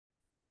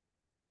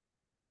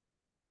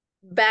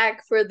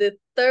back for the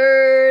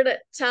third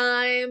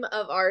time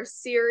of our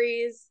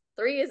series.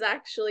 Three is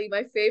actually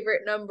my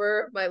favorite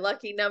number, my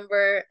lucky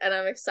number, and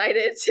I'm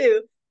excited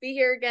to be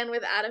here again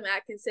with Adam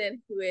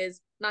Atkinson, who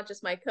is not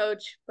just my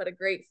coach, but a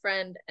great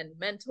friend and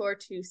mentor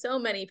to so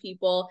many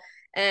people.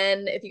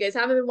 And if you guys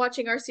haven't been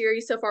watching our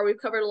series so far,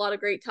 we've covered a lot of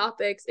great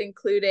topics,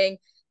 including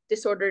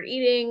disordered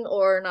eating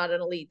or not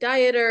an elite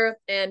dieter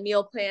and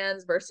meal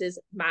plans versus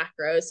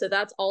macros. So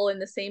that's all in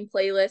the same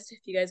playlist if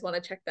you guys want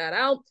to check that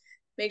out.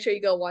 Make sure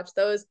you go watch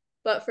those.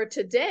 But for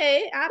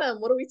today,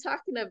 Adam, what are we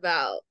talking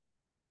about?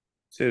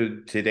 So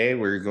today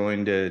we're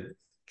going to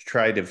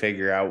try to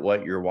figure out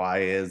what your why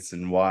is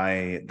and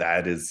why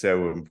that is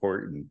so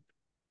important.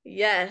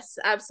 Yes,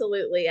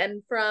 absolutely.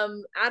 And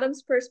from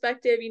Adam's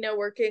perspective,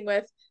 working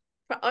with,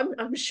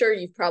 I'm sure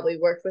you've probably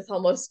worked with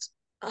almost,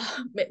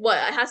 what,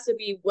 it has to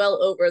be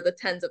well over the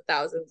tens of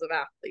thousands of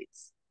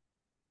athletes.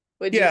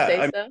 Would you Yeah, say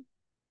I'm so?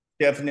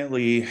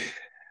 definitely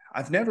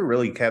I've never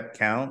really kept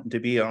count, to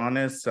be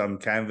honest. I'm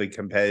kind of a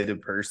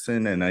competitive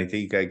person, and I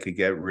think I could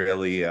get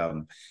really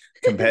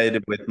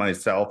competitive with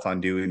myself on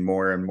doing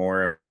more and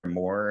more and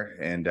more.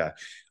 And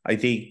I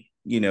think,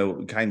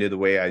 kind of the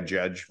way I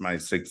judge my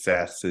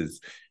success is,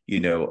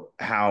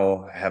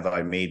 how have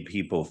I made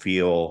people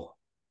feel,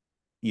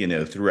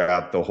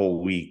 throughout the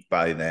whole week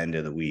by the end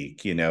of the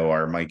week?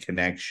 Are my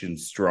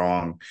connections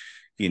strong?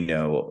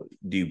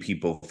 Do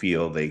people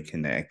feel they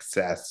can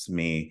access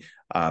me?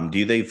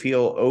 Do they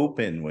feel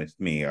open with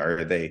me?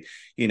 Are they,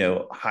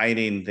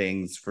 hiding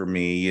things for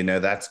me?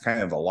 That's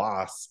kind of a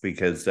loss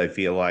because I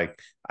feel like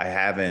I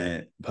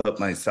haven't put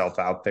myself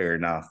out there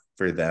enough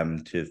for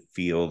them to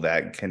feel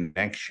that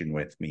connection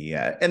with me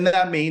yet. And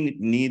that may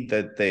need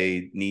that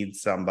they need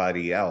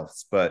somebody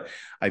else. But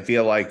I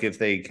feel like if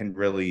they can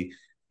really,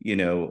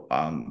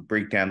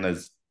 break down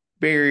those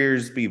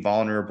barriers, be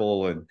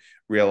vulnerable, and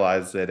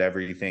realize that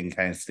everything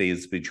kind of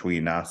stays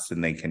between us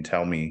and they can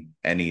tell me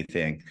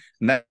anything.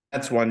 And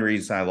that's one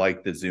reason I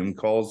like the Zoom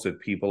calls, that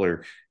people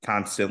are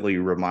constantly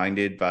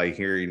reminded by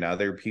hearing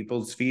other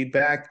people's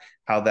feedback,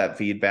 how that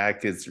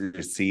feedback is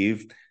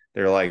received.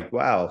 They're like,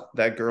 wow,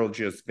 that girl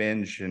just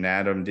binged and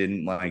Adam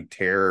didn't like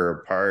tear her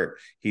apart.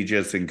 He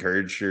just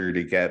encouraged her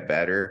to get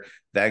better.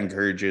 That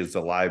encourages a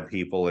lot of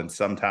people. And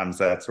sometimes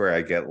that's where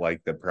I get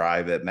like the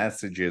private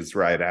messages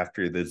right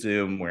after the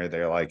Zoom where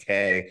they're like,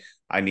 hey,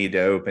 I need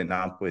to open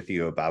up with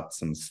you about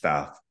some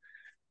stuff.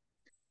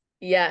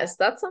 Yes,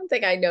 that's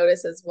something I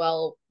notice as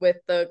well with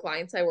the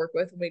clients I work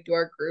with when we do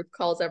our group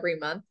calls every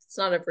month. It's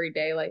not every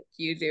day like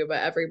you do,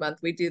 but every month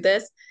we do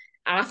this.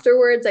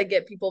 Afterwards, I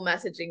get people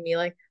messaging me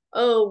like,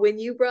 oh, when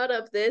you brought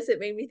up this, it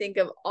made me think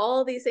of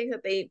all these things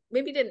that they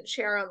maybe didn't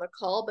share on the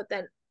call, but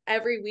then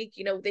every week,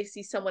 they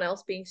see someone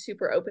else being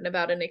super open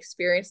about an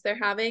experience they're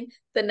having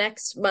the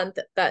next month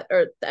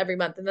or every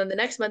month. And then the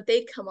next month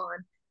they come on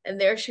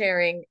and they're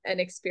sharing an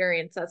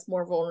experience that's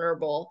more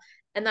vulnerable.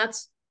 And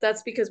that's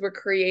because we're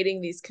creating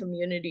these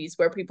communities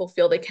where people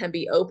feel they can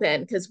be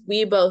open, because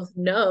we both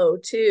know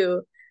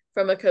too,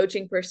 from a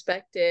coaching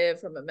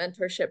perspective, from a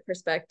mentorship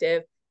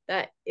perspective,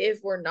 that if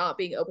we're not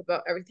being open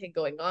about everything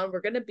going on,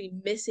 we're going to be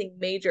missing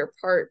major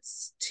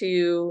parts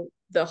to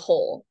the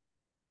whole.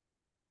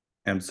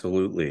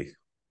 Absolutely.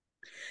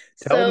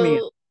 Tell me a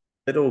So,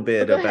 little oh,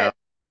 bit go ahead. about,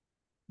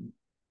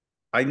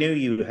 I know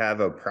you have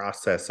a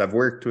process. I've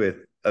worked with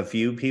a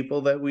few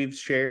people that we've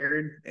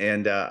shared,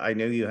 and I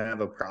know you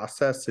have a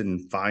process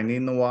in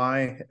finding the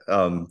why.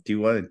 Do you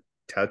want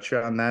to touch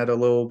on that a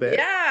little bit?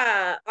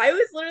 Yeah, I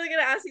was literally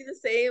gonna ask you the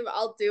same.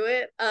 I'll do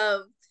it.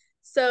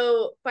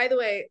 So by the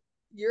way,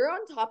 you're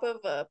on top of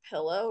a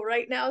pillow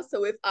right now.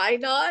 So if I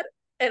nod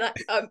and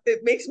it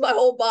makes my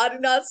whole body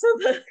nod, so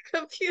the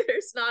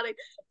computer's nodding.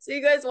 So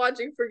you guys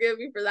watching, forgive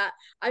me for that.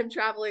 I'm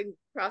traveling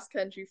cross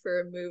country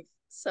for a move,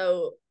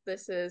 so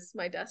this is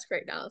my desk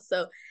right now.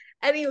 So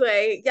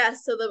anyway,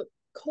 yes. So the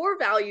core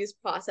values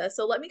process.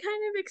 So let me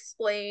kind of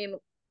explain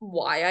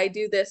why I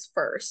do this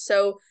first.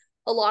 So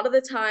a lot of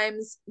the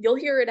times you'll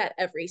hear it at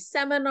every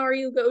seminar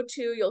you go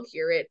to, you'll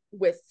hear it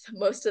with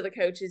most of the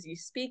coaches you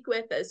speak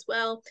with as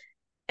well.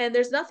 And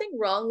there's nothing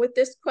wrong with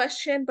this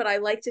question, but I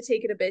like to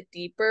take it a bit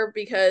deeper,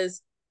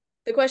 because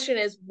the question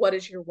is, what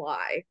is your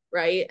why?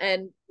 Right.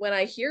 And when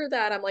I hear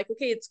that, I'm like,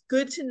 okay, it's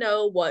good to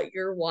know what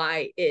your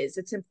why is.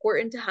 It's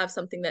important to have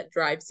something that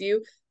drives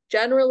you.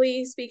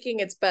 Generally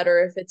speaking, it's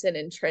better if it's an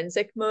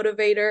intrinsic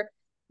motivator.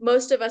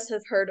 Most of us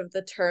have heard of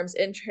the terms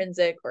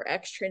intrinsic or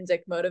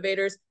extrinsic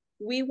motivators.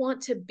 We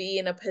want to be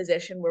in a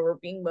position where we're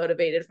being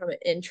motivated from an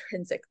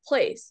intrinsic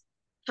place.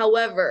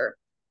 However,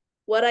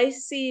 what I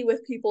see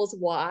with people's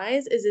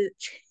whys is it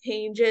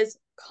changes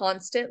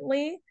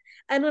constantly.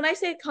 And when I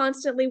say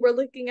constantly, we're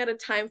looking at a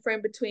time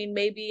frame between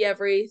maybe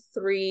every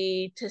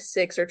 3 to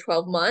 6 or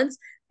 12 months.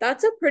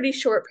 That's a pretty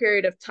short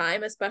period of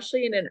time,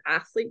 especially in an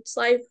athlete's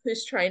life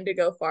who's trying to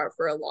go far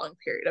for a long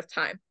period of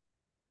time.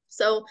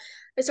 So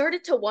I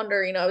started to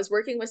wonder, I was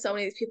working with so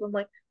many of these people. I'm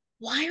like,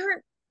 why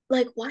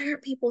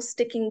aren't people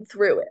sticking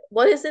through it?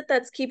 What is it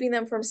that's keeping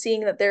them from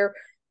seeing that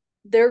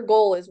their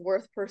goal is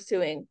worth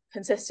pursuing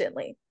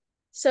consistently?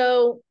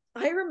 So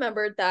I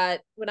remembered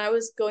that when I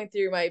was going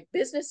through my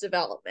business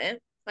development,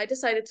 I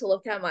decided to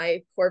look at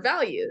my core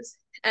values.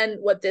 And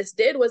what this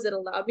did was it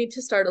allowed me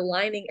to start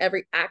aligning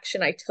every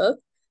action I took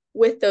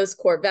with those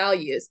core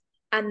values.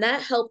 And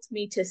that helped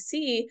me to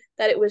see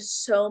that it was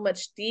so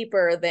much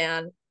deeper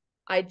than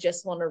I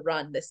just want to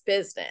run this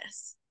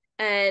business.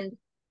 And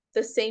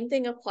the same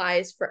thing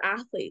applies for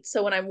athletes.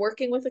 So when I'm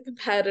working with a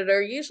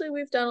competitor, usually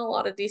we've done a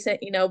lot of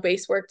decent,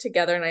 base work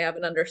together and I have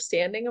an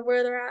understanding of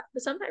where they're at.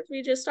 But sometimes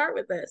we just start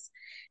with this.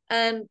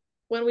 And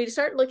when we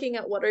start looking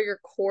at what are your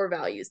core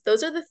values,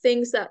 those are the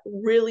things that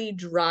really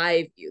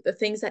drive you, the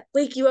things that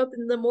wake you up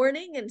in the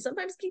morning and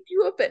sometimes keep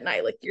you up at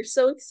night. Like you're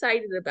so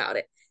excited about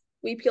it.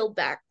 We peeled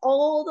back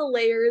all the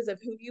layers of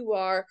who you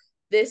are.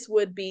 This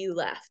would be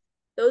left.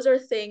 Those are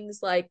things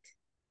like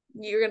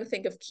you're going to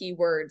think of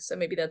keywords. So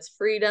maybe that's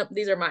freedom.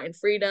 These are mine: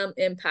 freedom,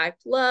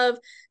 impact, love.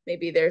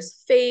 Maybe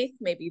there's faith.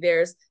 Maybe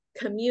there's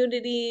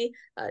community.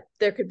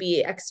 There could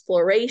be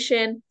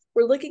exploration.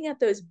 We're looking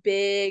at those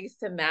big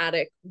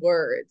thematic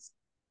words.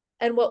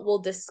 And what we'll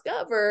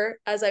discover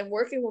as I'm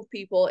working with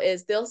people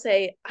is they'll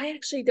say, I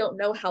actually don't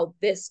know how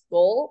this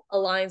goal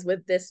aligns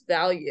with this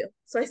value.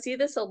 So I see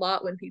this a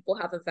lot when people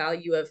have a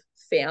value of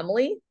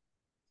family.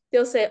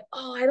 They'll say,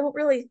 oh, I don't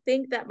really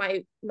think that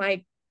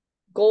my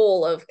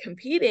goal of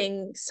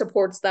competing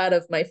supports that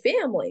of my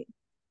family.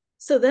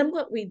 So then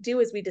what we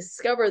do is we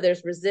discover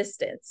there's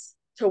resistance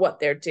to what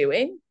they're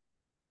doing.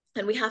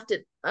 And we have to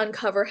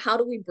uncover how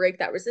do we break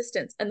that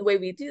resistance. And the way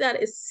we do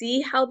that is see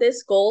how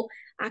this goal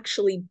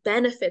actually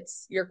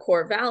benefits your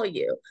core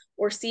value,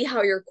 or see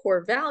how your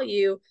core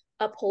value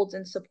upholds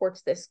and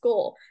supports this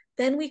goal.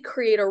 Then we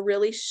create a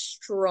really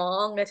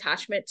strong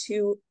attachment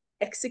to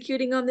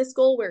executing on this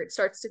goal where it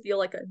starts to feel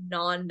like a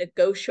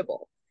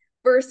non-negotiable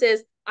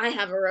versus I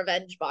have a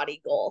revenge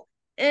body goal.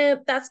 And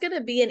that's going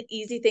to be an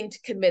easy thing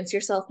to convince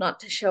yourself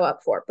not to show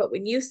up for. But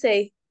when you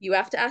say, you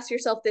have to ask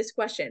yourself this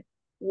question: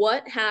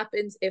 what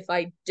happens if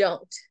I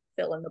don't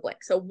fill in the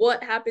blank? So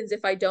what happens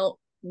if I don't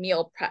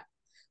meal prep?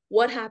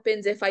 What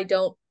happens if I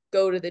don't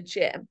go to the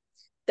gym?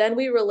 Then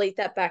we relate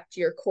that back to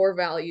your core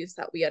values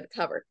that we had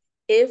covered.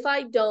 If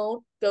I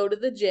don't go to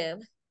the gym,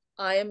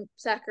 I am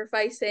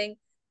sacrificing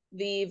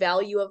the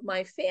value of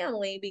my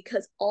family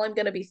because all I'm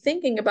going to be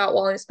thinking about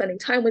while I'm spending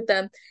time with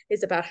them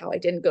is about how I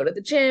didn't go to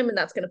the gym. And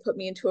that's going to put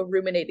me into a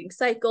ruminating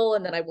cycle.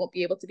 And then I won't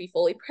be able to be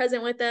fully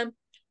present with them.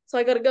 So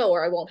I got to go,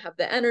 or I won't have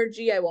the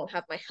energy. I won't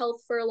have my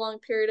health for a long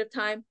period of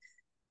time.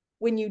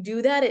 When you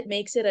do that, it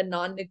makes it a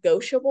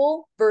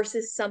non-negotiable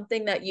versus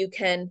something that you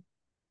can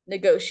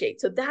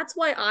negotiate. So that's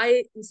why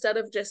I, instead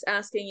of just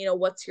asking,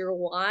 what's your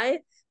why,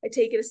 I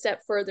take it a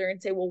step further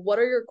and say, well, what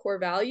are your core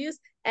values?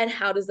 And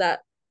how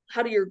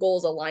do your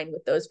goals align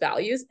with those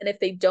values? And if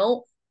they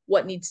don't,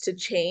 what needs to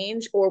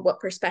change, or what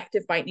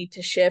perspective might need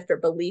to shift, or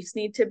beliefs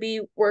need to be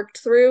worked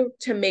through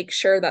to make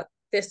sure that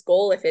this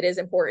goal, if it is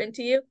important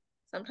to you,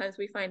 sometimes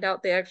we find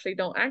out they actually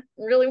don't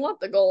really want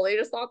the goal. They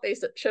just thought they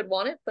should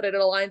want it, but it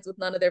aligns with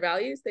none of their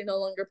values. They no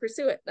longer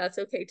pursue it. That's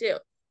okay too.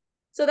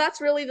 So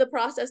that's really the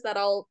process that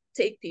I'll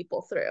take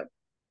people through.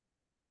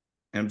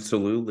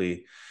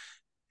 Absolutely.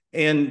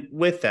 And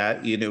with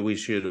that, we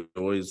should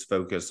always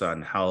focus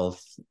on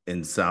health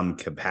in some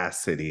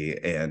capacity.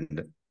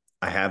 And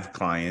I have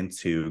clients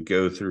who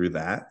go through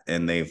that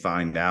and they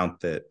find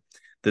out that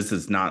this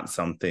is not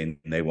something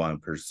they want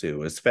to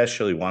pursue,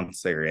 especially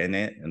once they're in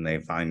it and they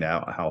find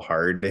out how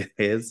hard it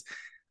is.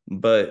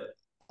 But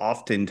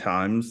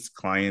oftentimes,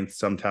 clients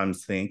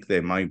sometimes think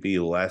they might be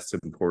less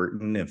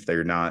important if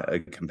they're not a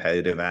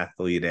competitive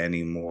athlete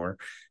anymore.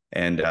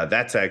 And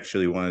that's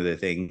actually one of the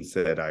things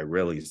that I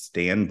really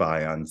stand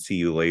by on See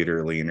You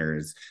Later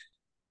Leaners.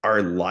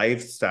 Our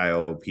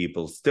lifestyle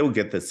people still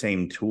get the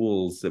same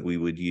tools that we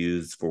would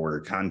use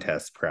for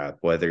contest prep,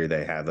 whether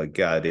they have a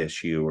gut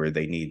issue or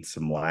they need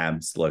some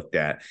labs looked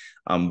at.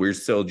 We're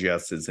still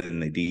just as in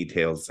the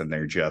details and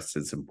they're just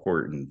as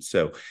important.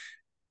 So,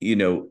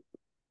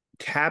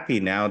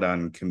 tapping out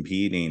on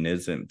competing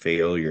isn't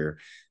failure.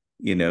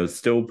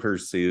 Still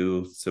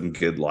pursue some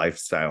good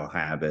lifestyle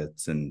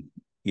habits, and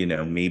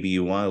maybe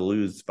you want to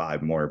lose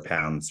 5 more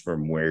pounds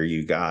from where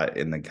you got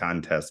in the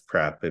contest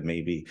prep, and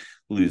maybe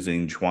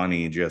losing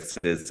 20 just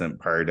isn't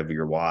part of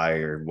your why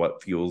or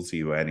what fuels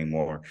you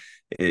anymore.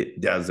 It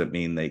doesn't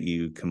mean that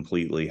you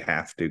completely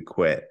have to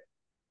quit.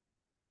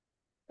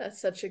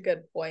 That's such a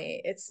good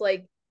point. It's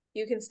like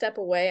you can step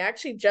away. I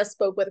actually just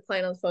spoke with a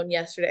client on the phone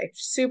yesterday,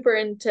 super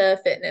into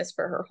fitness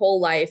for her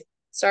whole life,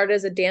 started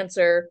as a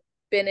dancer,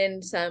 been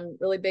in some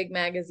really big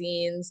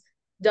magazines,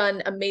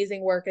 done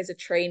amazing work as a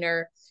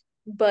trainer.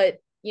 But,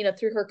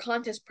 through her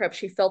contest prep,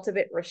 she felt a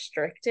bit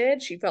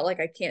restricted. She felt like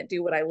I can't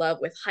do what I love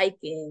with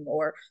hiking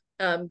or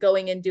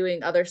going and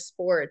doing other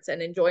sports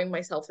and enjoying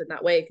myself in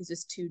that way because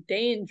it's too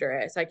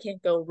dangerous. I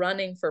can't go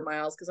running for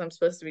miles because I'm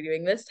supposed to be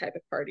doing this type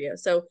of cardio.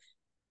 So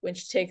when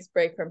she takes a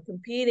break from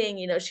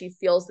competing, she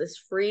feels this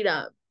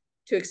freedom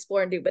to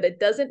explore and do, but it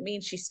doesn't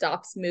mean she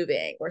stops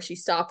moving or she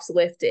stops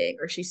lifting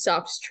or she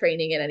stops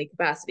training in any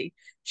capacity.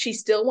 She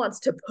still wants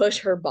to push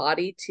her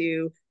body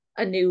to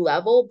a new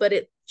level, but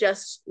it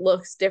just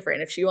looks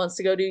different. If she wants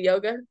to go do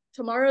yoga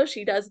tomorrow,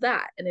 she does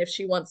that. And if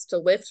she wants to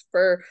lift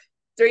for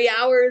 3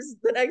 hours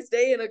the next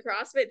day in a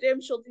CrossFit gym,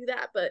 she'll do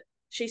that. But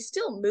she's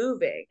still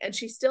moving and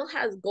she still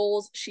has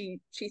goals. She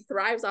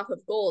thrives off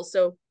of goals.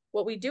 So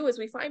what we do is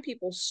we find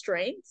people's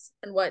strengths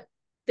and what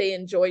they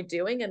enjoy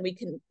doing, and we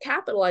can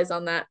capitalize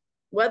on that,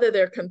 whether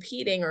they're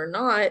competing or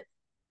not.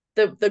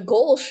 The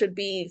goal should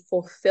be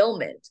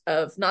fulfillment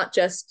of not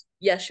just,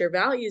 yes, your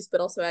values, but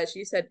also, as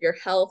you said, your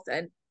health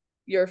and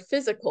your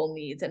physical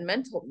needs and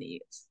mental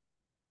needs.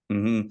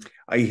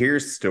 I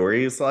hear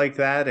stories like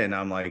that, and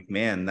I'm like,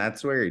 man,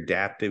 that's where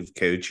adaptive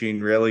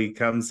coaching really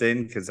comes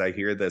in. Because I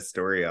hear this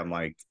story, I'm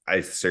like, I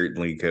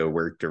certainly could have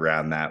worked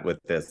around that with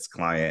this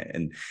client.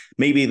 And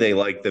maybe they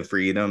like the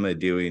freedom of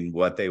doing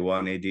what they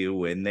want to do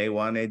when they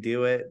want to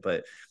do it,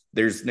 but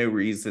there's no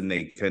reason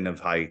they couldn't have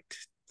hiked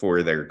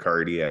for their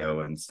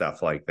cardio and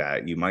stuff like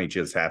that. You might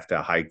just have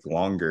to hike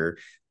longer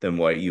than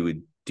what you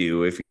would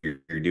do if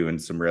you're doing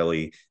some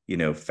really,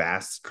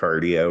 fast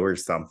cardio or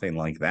something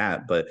like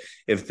that. But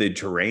if the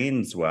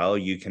terrain's well,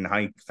 you can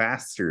hike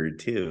faster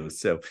too.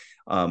 So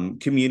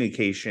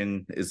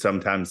communication is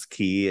sometimes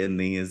key in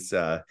these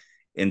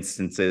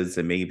instances.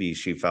 And maybe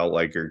she felt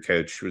like her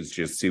coach was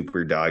just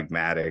super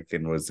dogmatic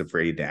and was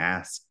afraid to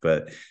ask.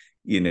 But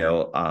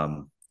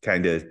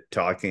kind of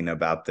talking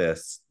about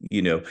this,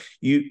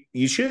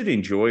 you should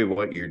enjoy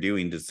what you're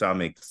doing to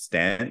some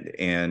extent.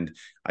 And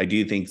I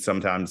do think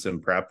sometimes in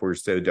prep we're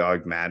so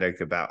dogmatic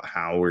about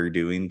how we're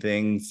doing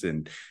things,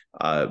 and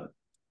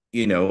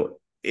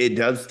it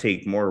does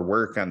take more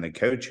work on the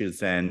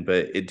coach's end,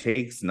 but it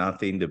takes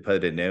nothing to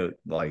put a note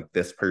like,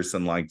 this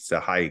person likes to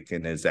hike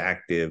and is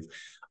active.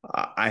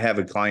 I have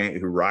a client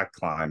who rock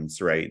climbs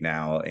right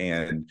now,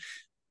 and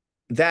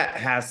that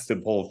has to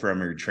pull from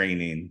her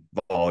training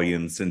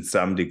volumes in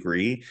some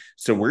degree.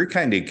 So we're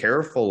kind of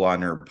careful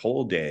on her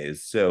pull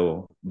days.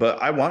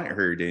 But I want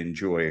her to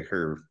enjoy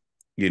her,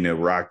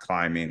 rock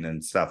climbing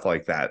and stuff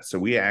like that. So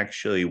we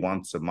actually,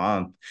 once a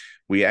month,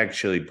 we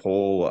actually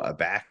pull a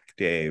back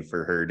day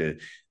for her to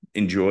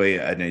enjoy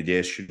an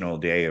additional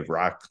day of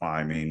rock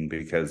climbing,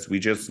 because we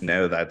just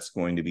know that's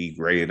going to be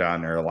great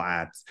on her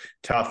lats,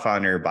 tough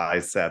on her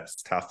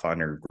biceps, tough on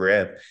her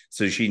grip.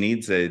 So she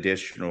needs an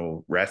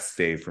additional rest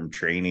day from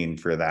training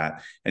for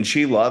that. And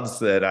she loves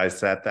that I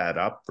set that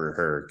up for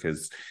her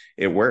because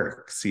it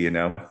works.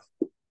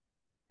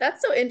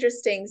 That's so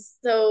interesting.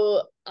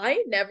 So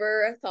I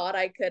never thought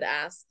I could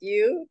ask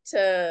you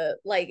to,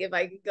 like, if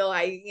I could go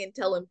hiking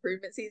until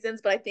improvement seasons,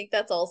 but I think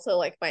that's also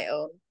like my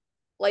own,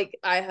 like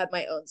I had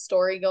my own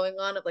story going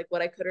on of like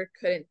what I could or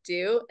couldn't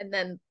do. And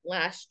then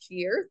last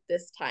year,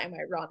 this time,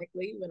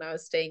 ironically, when I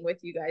was staying with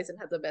you guys and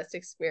had the best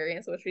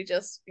experience, which we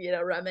just,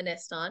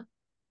 reminisced on,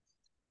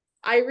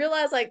 I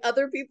realized like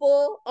other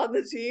people on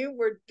the team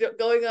were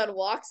going on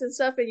walks and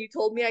stuff, and you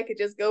told me I could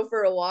just go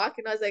for a walk,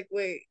 and I was like,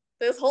 wait,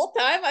 this whole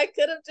time I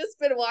could have just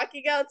been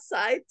walking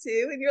outside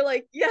too. And you're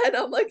like, yeah. And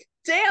I'm like,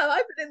 damn,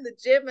 I've been in the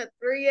gym at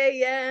 3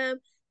 a.m.,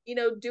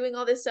 doing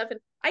all this stuff. And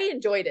I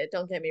enjoyed it.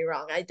 Don't get me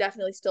wrong. I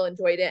definitely still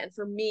enjoyed it. And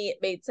for me, it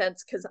made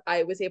sense because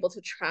I was able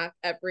to track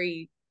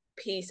every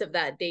piece of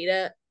that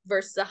data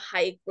versus a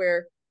hike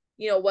where,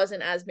 it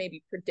wasn't as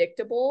maybe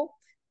predictable.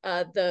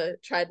 The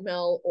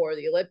treadmill or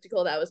the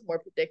elliptical, that was more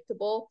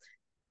predictable,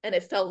 and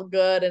it felt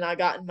good and I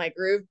got in my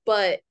groove.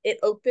 But it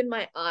opened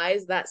my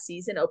eyes, that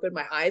season opened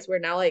my eyes, where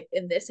now, like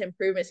in this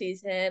improvement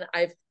season,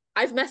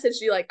 I've messaged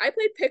you like, I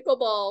played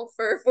pickleball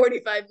for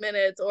 45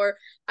 minutes, or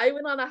I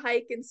went on a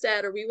hike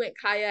instead, or we went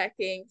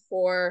kayaking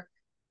for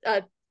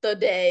the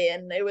day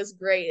and it was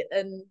great,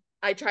 and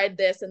I tried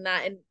this and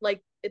that, and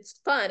like it's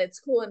fun, it's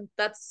cool. And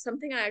that's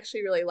something I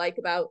actually really like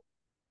about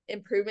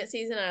improvement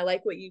season. And I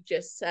like what you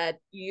just said.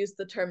 You used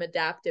the term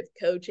adaptive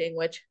coaching,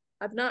 which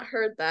I've not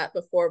heard that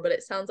before, but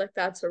it sounds like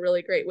that's a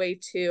really great way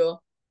to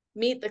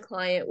meet the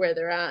client where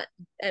they're at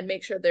and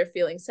make sure they're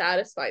feeling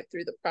satisfied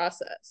through the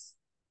process.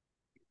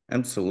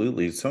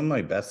 Absolutely. Some of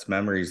my best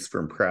memories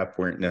from prep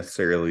weren't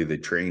necessarily the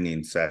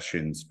training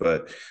sessions,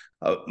 but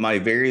my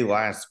very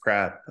last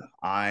prep,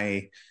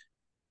 I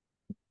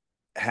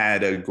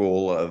had a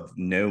goal of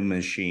no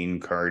machine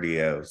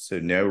cardio. So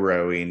no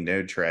rowing,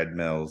 no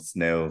treadmills,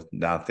 no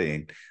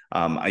nothing.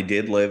 I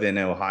did live in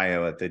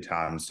Ohio at the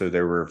time, so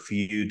there were a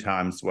few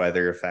times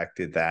weather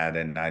affected that,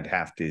 and I'd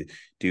have to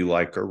do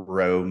like a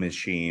row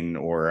machine,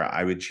 or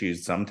I would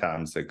choose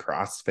sometimes a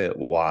CrossFit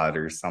WOD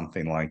or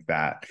something like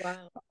that.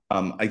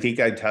 Wow. I think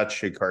I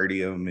touched a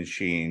cardio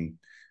machine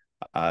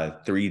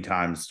 3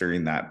 times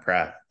during that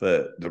prep,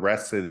 but the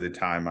rest of the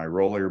time I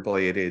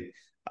rollerbladed.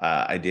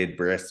 I did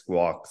brisk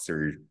walks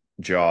or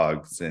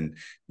jogs, and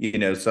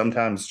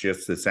sometimes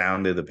just the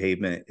sound of the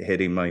pavement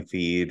hitting my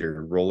feet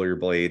or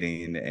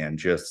rollerblading and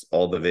just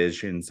all the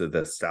visions of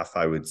the stuff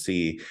I would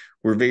see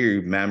were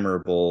very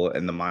memorable,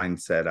 and the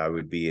mindset I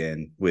would be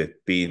in with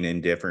being in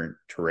different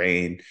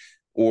terrain,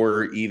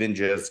 or even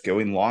just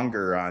going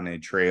longer on a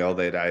trail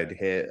that I'd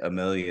hit a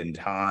million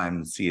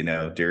times,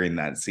 during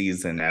that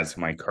season as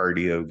my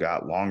cardio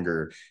got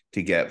longer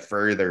to get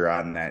further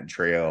on that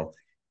trail.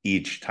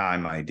 Each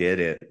time I did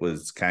it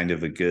was kind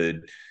of a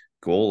good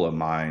goal of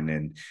mine.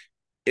 And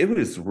it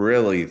was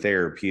really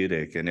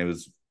therapeutic. And it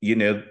was,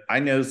 I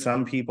know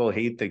some people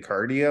hate the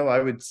cardio. I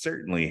would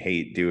certainly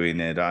hate doing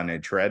it on a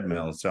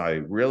treadmill. So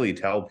I really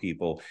tell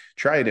people,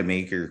 try to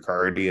make your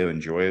cardio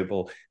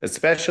enjoyable,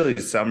 especially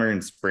summer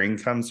and spring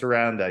comes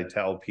around. I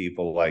tell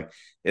people, like,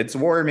 it's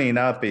warming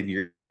up in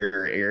your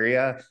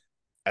area.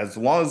 As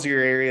long as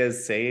your area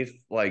is safe,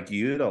 like,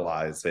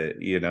 utilize it.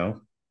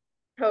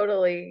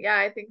 Totally. Yeah,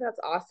 I think that's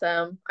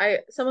awesome. I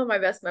some of my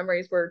best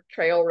memories were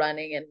trail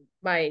running and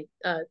my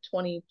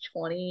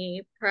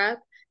 2020 prep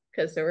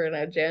because there were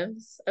no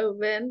gyms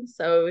open.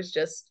 So it was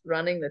just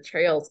running the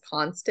trails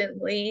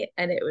constantly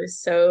and it was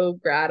so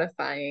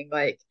gratifying.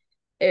 Like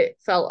it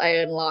felt I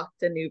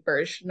unlocked a new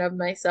version of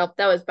myself.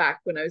 That was back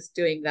when I was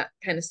doing that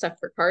kind of stuff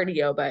for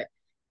cardio, but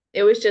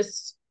it was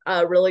just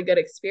a really good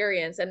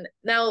experience. And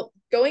now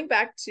going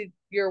back to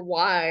your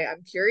why,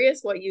 I'm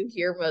curious what you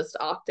hear most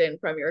often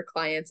from your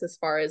clients as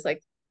far as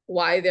like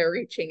why they're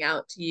reaching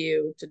out to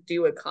you to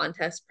do a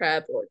contest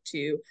prep or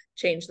to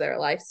change their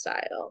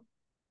lifestyle.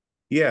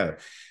 Yeah.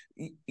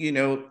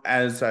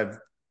 As I've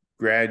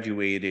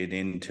graduated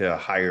into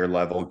higher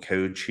level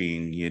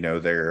coaching,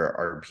 there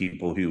are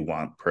people who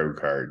want pro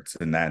cards,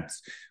 and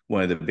that's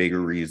one of the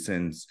bigger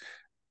reasons.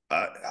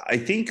 I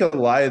think a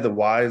lot of the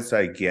whys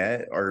I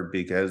get are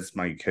because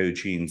my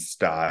coaching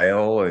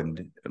style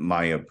and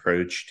my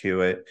approach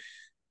to it.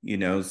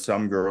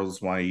 Some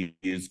girls want to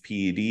use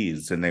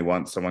PEDs and they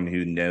want someone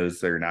who knows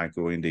they're not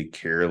going to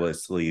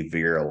carelessly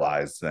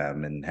virilize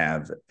them and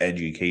have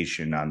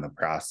education on the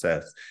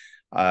process.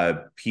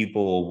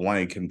 People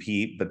want to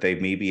compete, but they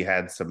maybe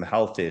had some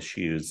health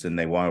issues and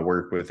they want to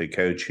work with a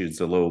coach who's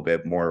a little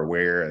bit more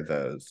aware of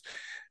those.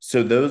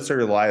 So those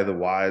are a lot of the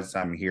whys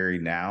I'm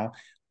hearing now.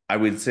 I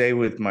would say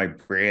with my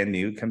brand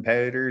new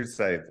competitors,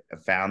 I've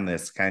found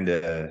this kind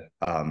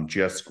of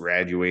just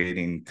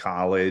graduating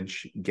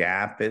college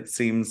gap, it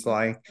seems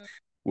like,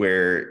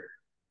 where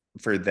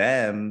for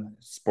them,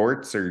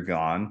 sports are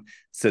gone.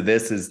 So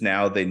this is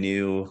now the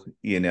new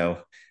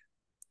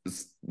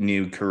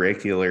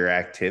curricular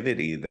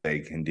activity they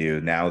can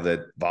do now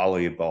that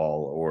volleyball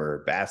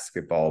or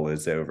basketball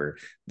is over.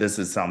 This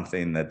is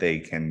something that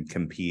they can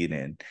compete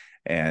in.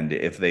 And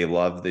if they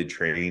love the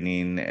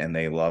training and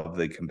they love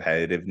the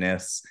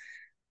competitiveness,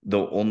 the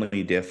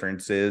only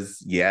difference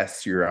is,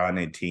 yes, you're on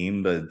a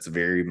team, but it's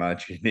very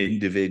much an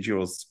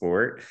individual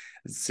sport.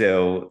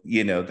 So,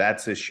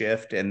 that's a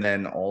shift. And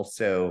then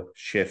also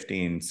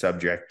shifting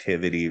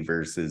subjectivity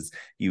versus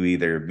you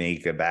either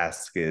make a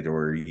basket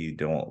or you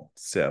don't.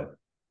 So,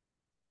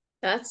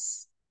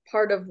 That's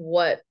part of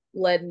what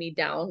led me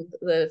down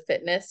the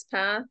fitness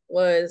path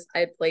was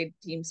I played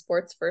team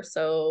sports for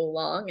so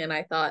long and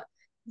I thought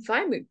if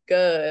I'm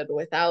good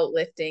without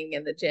lifting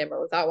in the gym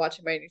or without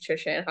watching my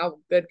nutrition, how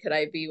good could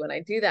I be when I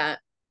do that?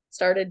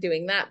 Started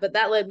doing that, but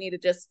that led me to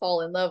just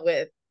fall in love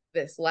with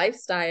this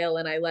lifestyle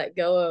and I let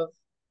go of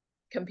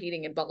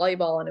competing in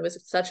volleyball and it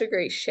was such a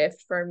great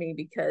shift for me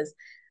because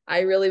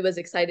I really was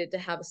excited to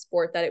have a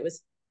sport that it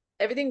was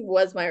everything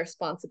was my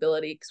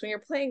responsibility because when you're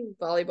playing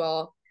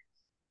volleyball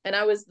and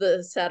I was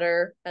the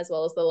setter as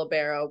well as the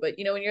libero. But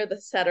when you're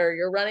the setter,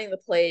 you're running the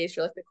plays,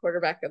 you're like the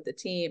quarterback of the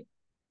team.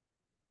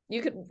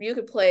 You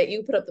could play, you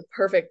could put up the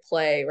perfect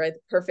play, right? The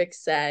perfect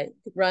set. You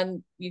could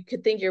run, you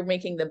could think you're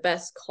making the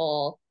best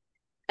call,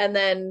 and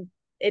then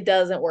it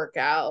doesn't work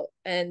out.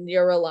 And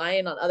you're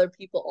relying on other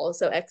people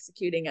also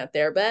executing at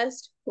their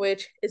best,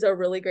 which is a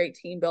really great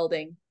team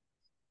building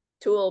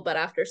tool. But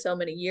after so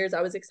many years,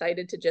 I was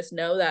excited to just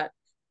know that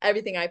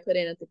everything I put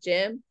in at the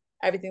gym,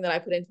 everything that I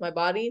put into my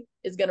body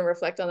is going to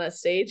reflect on that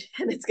stage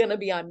and it's going to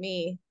be on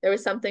me. There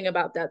was something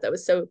about that that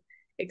was so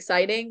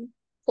exciting.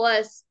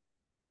 Plus,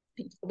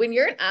 when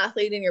you're an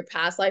athlete in your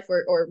past life,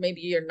 or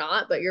maybe you're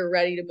not, but you're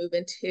ready to move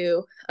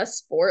into a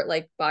sport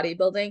like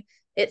bodybuilding,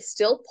 it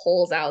still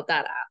pulls out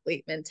that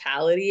athlete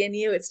mentality in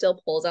you. It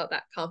still pulls out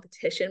that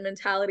competition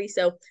mentality.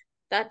 So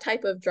that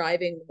type of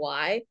driving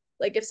why,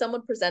 like if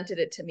someone presented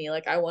it to me,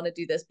 like I want to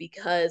do this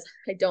because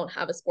I don't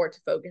have a sport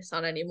to focus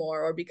on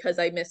anymore, or because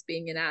I miss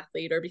being an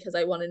athlete, or because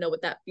I want to know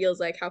what that feels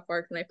like, how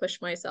far can I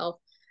push myself?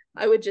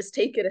 I would just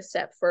take it a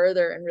step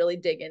further and really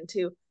dig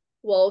into,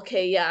 well,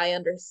 okay, yeah, I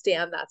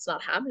understand that's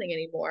not happening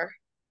anymore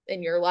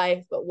in your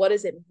life, but what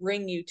does it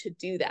bring you to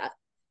do that?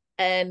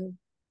 And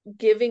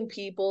giving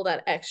people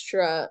that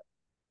extra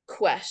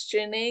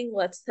questioning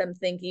lets them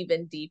think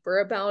even deeper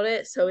about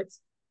it. So it's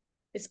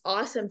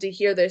awesome to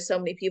hear there's so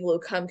many people who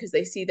come because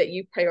they see that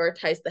you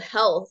prioritize the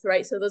health,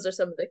 right? So those are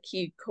some of the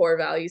key core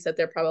values that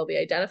they're probably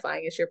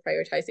identifying is you're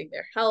prioritizing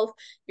their health,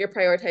 you're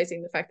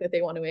prioritizing the fact that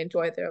they want to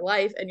enjoy their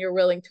life, and you're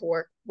willing to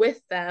work with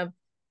them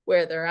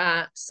where they're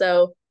at.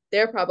 So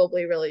they're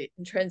probably really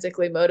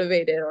intrinsically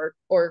motivated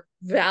or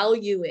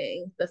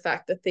valuing the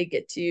fact that they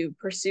get to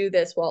pursue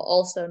this while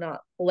also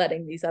not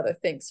letting these other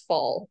things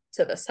fall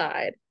to the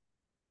side.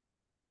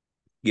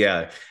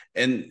 Yeah.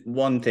 And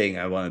one thing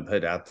I want to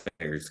put out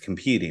there is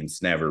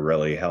competing's never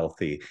really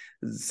healthy.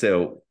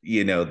 So,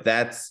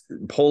 that's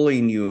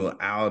pulling you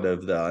out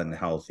of the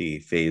unhealthy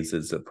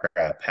phases of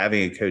prep.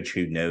 Having a coach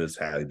who knows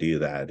how to do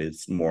that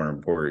is more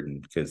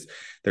important, because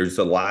there's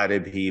a lot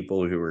of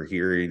people who are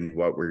hearing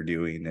what we're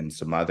doing and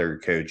some other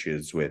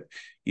coaches with,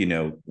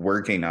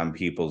 working on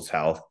people's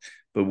health.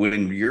 But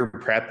when you're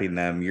prepping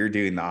them, you're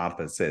doing the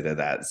opposite of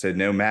that. So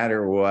no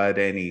matter what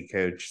any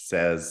coach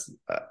says,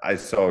 I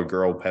saw a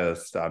girl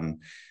post on,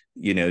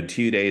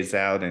 2 days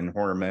out and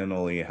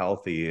hormonally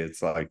healthy.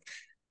 It's like,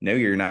 no,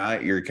 you're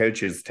not. Your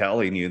coach is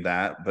telling you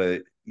that,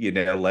 but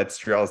let's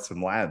draw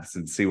some labs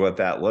and see what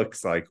that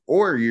looks like.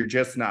 Or you're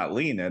just not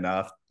lean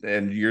enough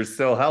and you're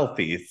still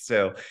healthy.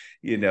 So,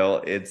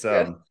 it's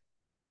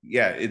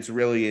yeah, it's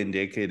really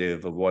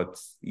indicative of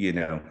what's,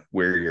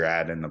 where you're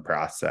at in the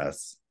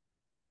process.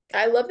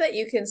 I love that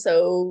you can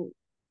so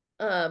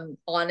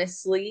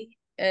honestly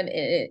and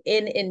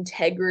in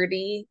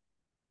integrity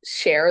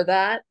share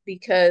that,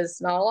 because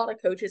not a lot of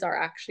coaches are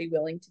actually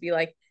willing to be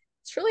like,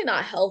 it's really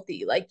not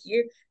healthy. Like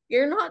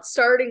you're not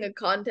starting a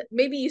contest.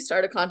 Maybe you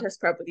start a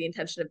contest prep with the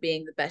intention of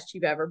being the best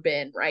you've ever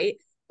been, right?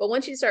 But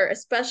once you start,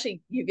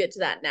 especially you get to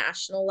that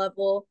national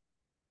level,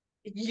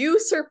 you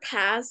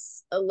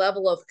surpass a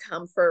level of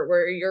comfort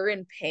where you're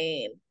in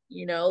pain,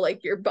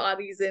 like your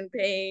body's in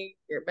pain,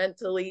 you're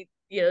mentally,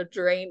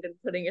 drained and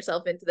putting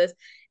yourself into this.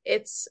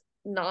 It's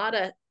not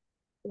a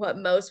what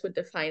most would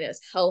define as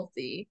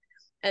healthy.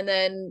 And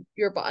then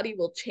your body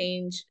will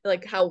change,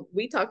 like how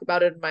we talked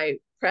about it in my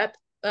prep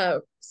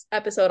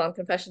episode on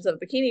Confessions of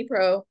a Bikini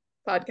Pro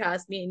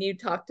podcast. Me and you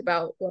talked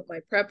about what my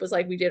prep was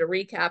like. We did a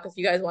recap. If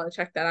you guys want to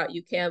check that out,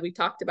 you can. We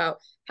talked about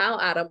how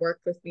Adam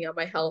worked with me on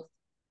my health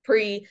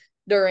pre,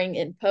 during,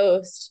 and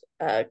post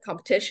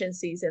competition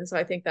season. So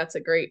I think that's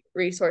a great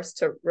resource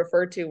to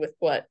refer to with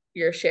what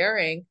you're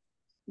sharing.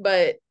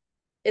 But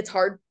it's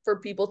hard for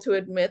people to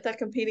admit that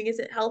competing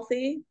isn't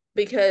healthy,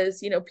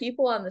 because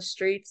people on the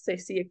streets, they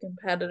see a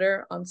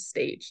competitor on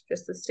stage,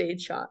 just a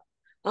stage shot.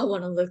 I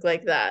want to look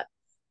like that.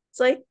 It's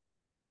like,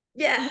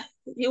 yeah,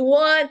 you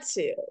want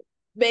to,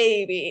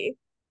 maybe,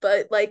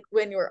 but like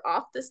when you're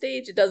off the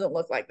stage, it doesn't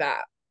look like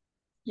that.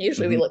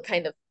 Usually we Mhm. look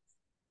kind of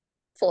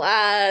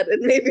flat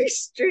and maybe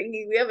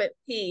stringy. We haven't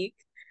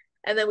peaked,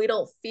 and then we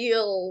don't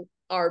feel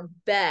our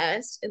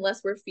best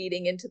unless we're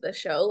feeding into the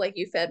show. Like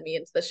you fed me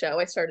into the show,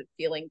 I started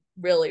feeling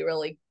really,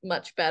 really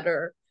much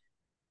better,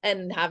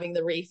 and having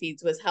the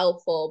refeeds was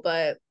helpful.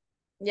 But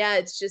yeah,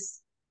 it's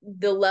just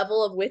the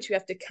level of which you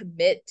have to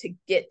commit to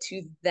get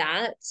to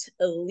that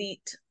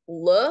elite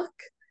look.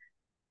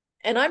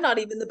 And I'm not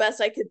even the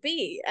best I could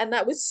be, and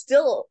that was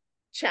still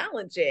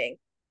challenging.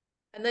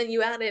 And then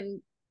you add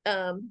in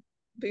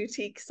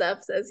boutique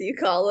subs, as you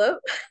call them,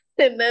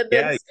 and then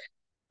Yeah. it's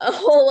a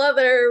whole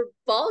other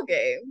ball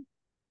game.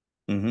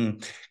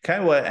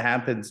 Kind of what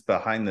happens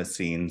behind the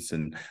scenes.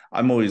 And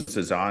I'm always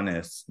as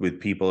honest with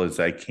people as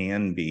I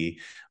can be.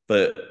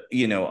 But,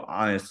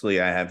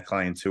 honestly, I have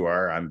clients who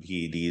are on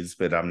PEDs,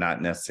 but I'm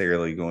not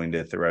necessarily going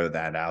to throw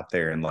that out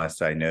there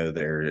unless I know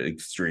they're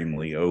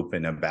extremely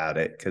open about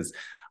it, because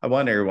I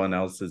want everyone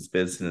else's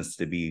business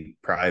to be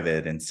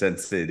private. And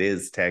since it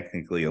is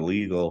technically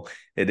illegal,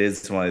 it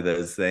is one of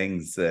those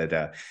things that,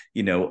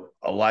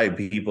 a lot of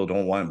people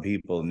don't want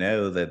people to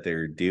know that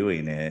they're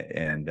doing it.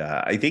 And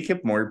I think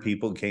if more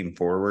people came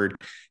forward,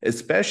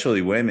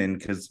 especially women,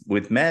 because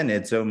with men,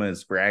 it's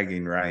almost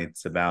bragging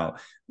rights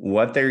about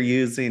what they're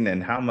using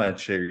and how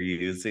much they're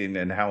using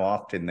and how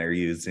often they're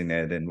using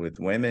it. And with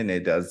women,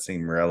 it does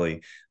seem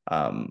really,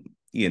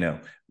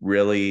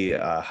 really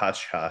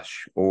hush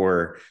hush,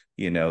 or,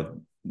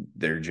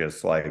 they're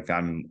just like,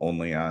 I'm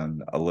only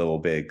on a little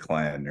bit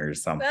clean or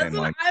That's something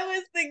what like. I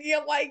was thinking.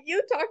 I'm like,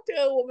 you talk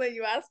to a woman,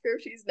 you ask her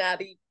if she's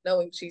natty,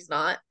 knowing she's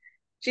not.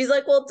 She's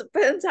like, well, it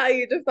depends how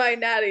you define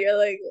natty. You're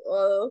like,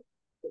 well,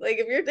 like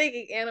if you're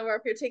taking Anima,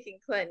 if you're taking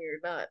Clen, you're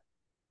not.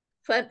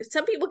 Clen,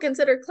 some people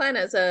consider Clen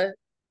as a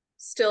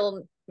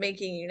still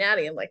making you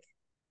natty. I'm like,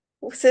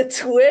 what's a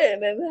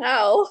twin and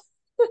how?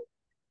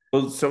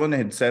 Well, someone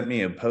had sent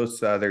me a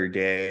post the other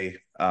day,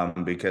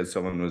 because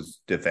someone was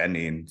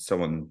defending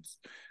someone's,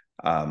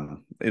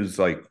 it was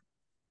like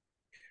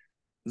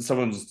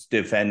someone's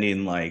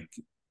defending like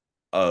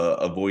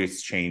a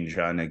voice change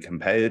on a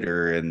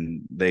competitor,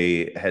 and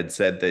they had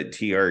said that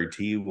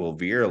TRT will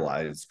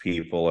viralize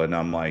people. And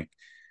I'm like,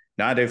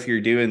 not if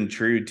you're doing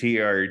true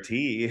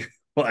TRT.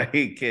 Like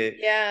it,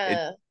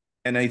 Yeah.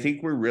 and I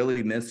think we're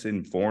really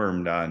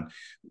misinformed on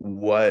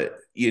what,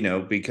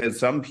 because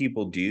some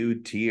people do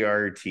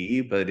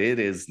TRT, but it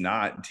is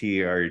not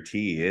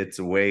TRT. It's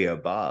way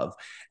above.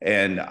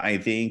 And I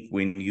think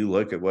when you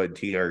look at what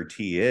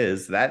TRT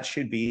is, that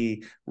should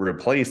be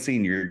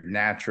replacing your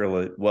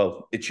natural,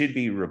 well, it should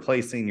be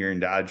replacing your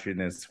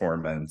endogenous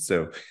hormones.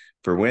 So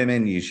for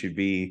women, you should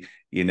be,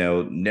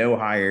 no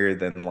higher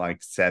than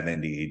like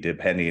 70,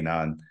 depending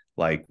on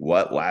like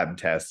what lab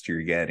test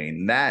you're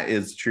getting. That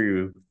is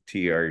true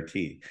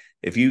TRT.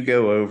 If you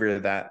go over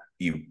that,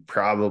 you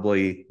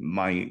probably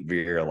might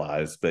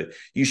virilize, but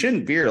you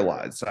shouldn't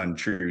virilize on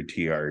true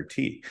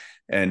TRT.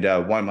 And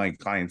one of my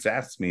clients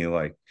asked me,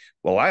 like,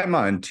 well, I'm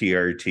on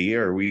TRT.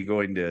 Are we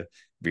going to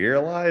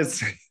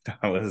virilize?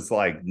 I was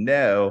like,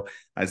 no.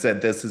 I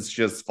said, this is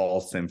just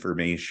false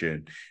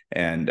information.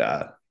 And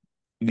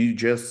you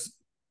just,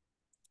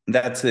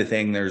 that's the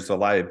thing. There's a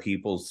lot of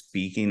people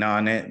speaking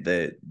on it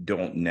that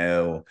don't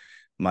know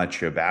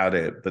much about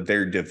it, but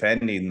they're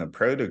defending the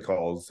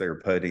protocols they're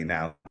putting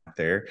out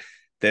there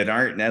that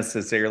aren't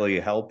necessarily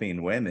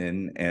helping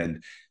women.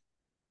 And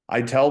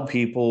I tell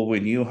people,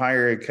 when you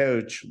hire a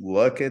coach,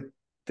 look at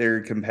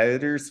their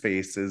competitors'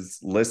 faces,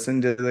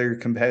 listen to their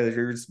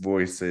competitors'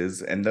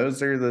 voices, and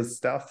those are the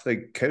stuff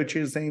that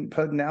coaches ain't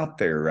putting out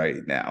there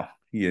right now,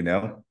 you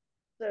know?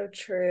 So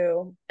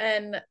true.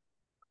 And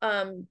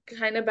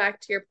kind of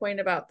back to your point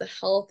about the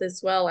health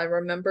as well. I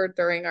remember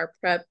during our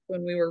prep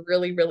when we were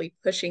really, really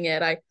pushing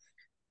it. I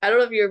don't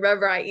know if you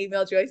remember, I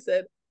emailed you. I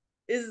said,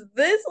 is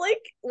this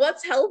like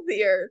what's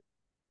healthier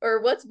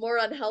or what's more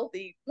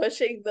unhealthy,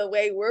 pushing the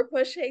way we're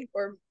pushing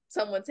or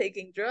someone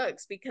taking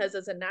drugs? Because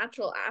as a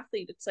natural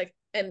athlete, it's like,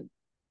 and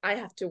I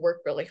have to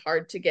work really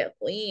hard to get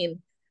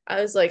lean.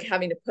 I was like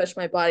having to push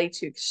my body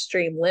to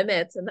extreme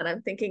limits. And then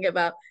I'm thinking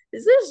about,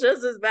 is this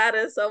just as bad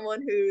as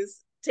someone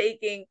who's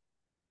taking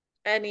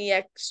any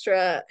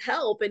extra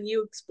help? And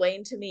you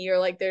explained to me, you're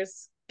like,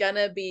 there's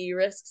gonna be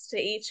risks to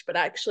each, but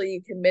actually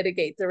you can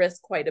mitigate the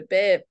risk quite a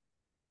bit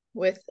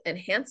with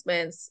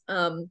enhancements.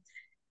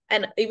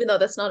 And even though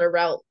that's not a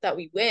route that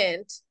we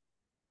went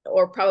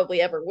or probably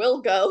ever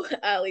will go,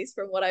 at least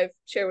from what I've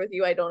shared with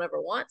you, I don't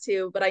ever want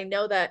to, but I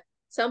know that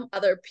some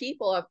other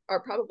people are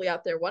probably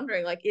out there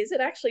wondering, like, is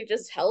it actually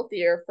just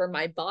healthier for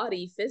my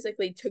body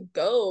physically to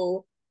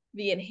go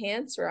the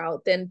enhanced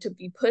route than to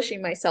be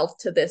pushing myself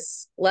to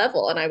this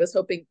level? And I was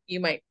hoping you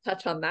might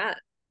touch on that.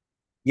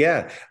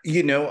 Yeah,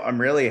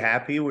 I'm really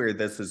happy where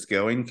this is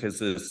going because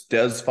this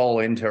does fall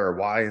into our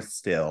why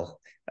still.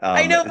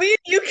 I Um, know me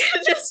and you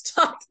can just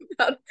talk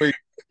about we're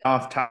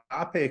off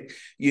topic.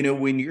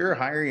 When you're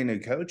hiring a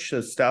coach,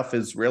 this stuff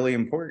is really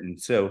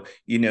important. So,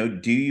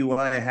 do you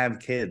want to have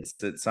kids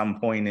at some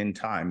point in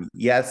time?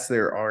 Yes,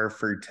 there are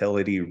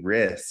fertility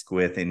risks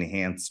with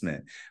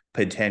enhancement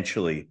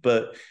potentially,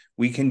 but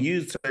we can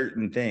use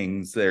certain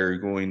things that are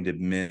going to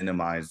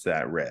minimize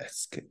that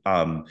risk.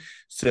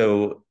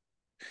 So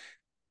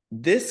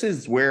this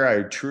is where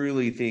I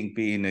truly think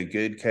being a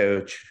good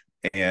coach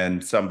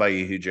and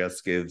somebody who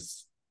just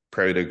gives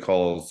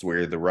protocols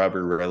where the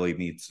rubber really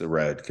meets the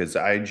road. Because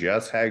I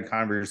just had a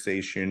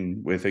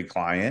conversation with a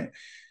client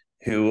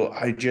who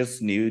I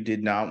just knew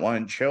did not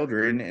want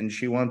children, and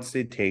she wants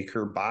to take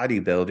her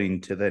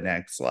bodybuilding to the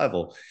next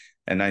level.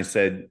 And I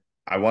said,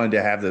 I wanted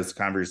to have this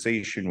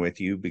conversation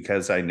with you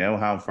because I know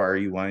how far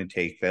you want to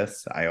take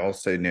this. I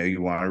also know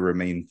you want to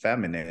remain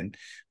feminine,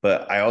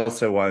 but I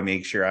also want to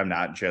make sure I'm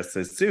not just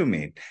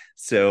assuming.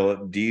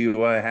 So, do you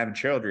want to have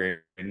children?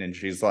 And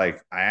she's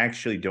like, I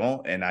actually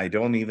don't. And I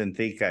don't even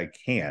think I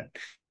can,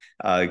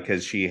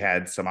 because she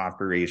had some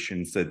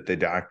operations that the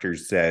doctor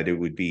said it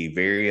would be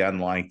very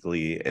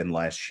unlikely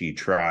unless she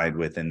tried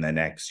within the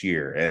next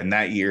year. And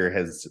that year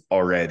has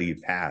already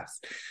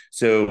passed.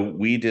 So,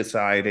 we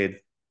decided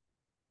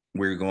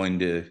we're going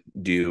to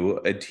do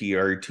a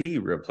TRT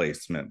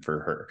replacement for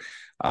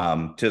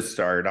her, to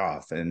start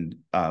off. And,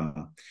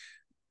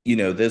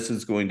 this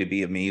is going to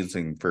be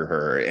amazing for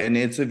her. And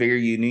it's a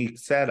very unique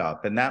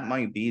setup. And that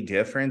might be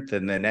different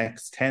than the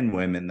next 10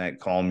 women that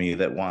call me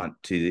that want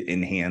to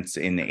enhance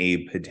in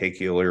a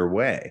particular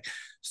way.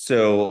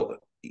 So,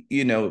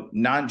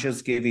 not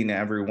just giving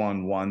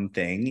everyone one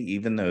thing,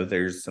 even though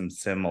there's some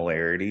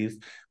similarities,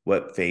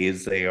 what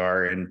phase they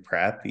are in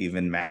prep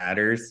even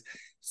matters.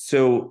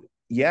 So,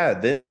 yeah,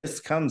 this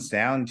comes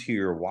down to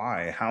your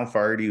why. How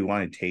far do you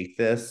want to take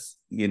this?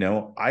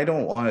 I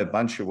don't want a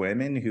bunch of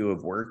women who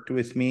have worked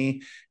with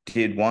me,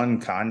 did one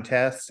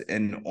contest,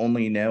 and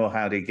only know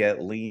how to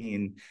get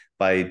lean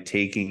by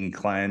taking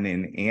Clen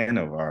and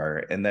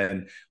Anavar. And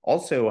then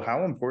also,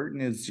 how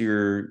important is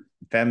your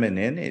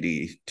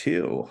femininity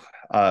too?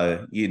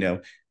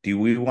 Do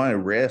we want to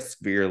risk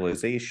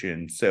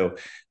virilization? So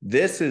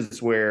this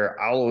is where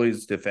I'll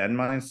always defend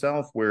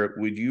myself. Where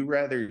would you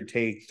rather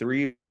take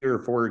 3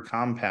 or 4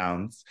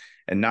 compounds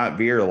and not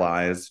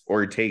virilize,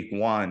 or take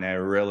one at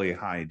a really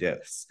high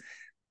dose?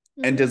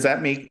 And does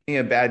that make me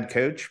a bad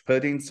coach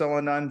putting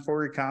someone on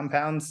 4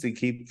 compounds to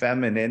keep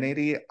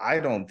femininity? I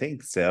don't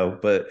think so.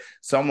 But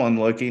someone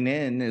looking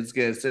in is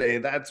going to say,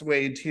 that's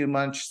way too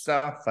much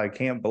stuff. I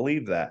can't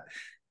believe that.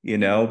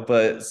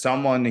 But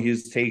someone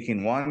who's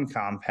taking one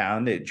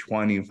compound at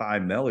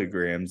 25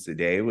 milligrams a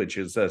day, which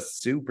is a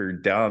super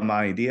dumb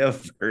idea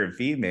for a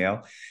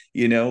female,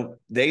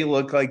 they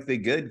look like the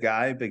good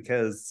guy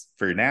because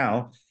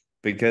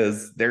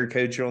their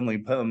coach only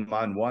put them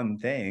on one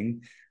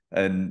thing.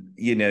 And,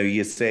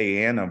 you say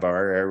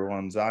Anavar,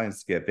 everyone's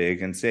eyes get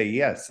big and say,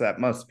 yes, that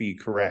must be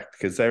correct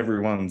because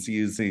everyone's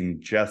using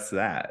just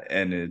that.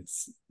 And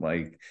it's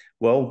like,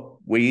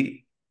 well,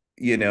 wait,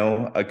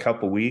 a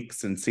couple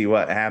weeks and see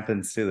what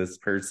happens to this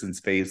person's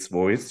face,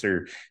 voice,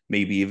 or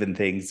maybe even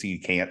things you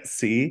can't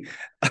see.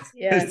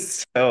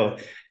 Yes. So,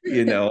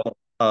 you know,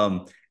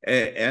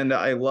 and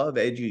I love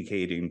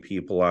educating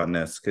people on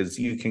this because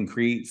you can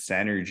create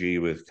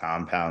synergy with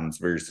compounds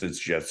versus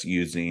just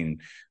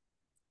using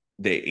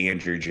the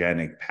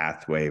androgenic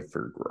pathway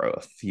for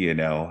growth,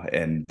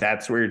 and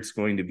that's where it's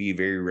going to be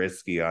very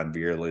risky on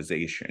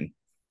virilization.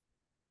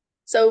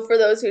 So for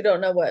those who don't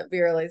know what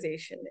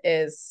virilization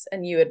is,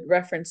 and you had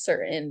referenced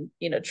certain,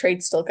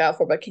 traits to look out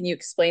for, but can you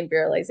explain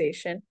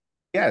virilization?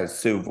 Yeah,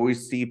 so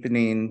voice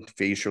deepening,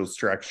 facial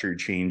structure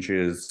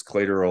changes,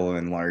 clitoral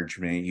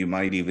enlargement. You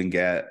might even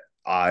get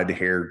odd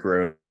hair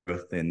growth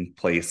in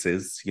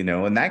places,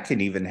 and that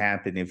can even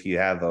happen if you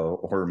have a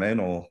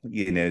hormonal,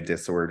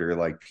 disorder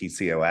like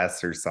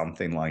PCOS or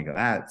something like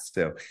that.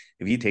 So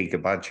if you take a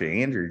bunch of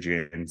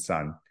androgens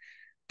on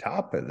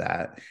top of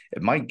that,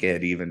 it might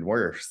get even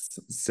worse.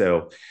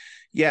 So,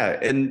 yeah.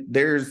 And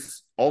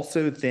there's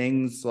also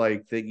things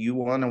like that you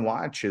want to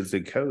watch as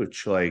a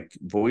coach, like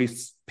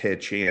voice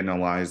pitch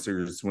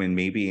analyzers, when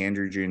maybe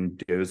androgen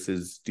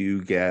doses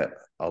do get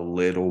a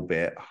little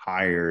bit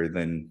higher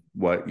than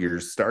what your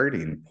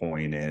starting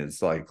point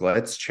is. Like,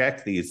 let's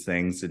check these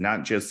things and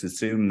not just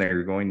assume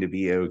they're going to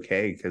be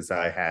okay because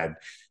I had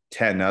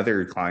 10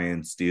 other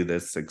clients do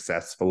this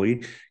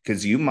successfully,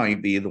 because you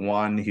might be the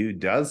one who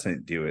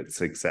doesn't do it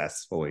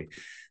successfully.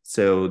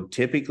 So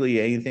typically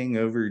anything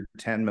over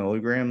 10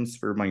 milligrams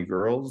for my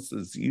girls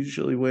is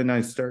usually when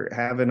I start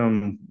having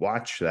them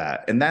watch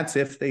that. And that's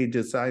if they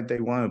decide they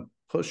want to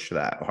push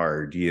that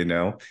hard.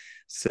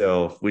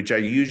 So, which I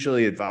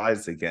usually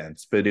advise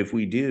against. But if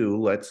we do,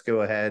 let's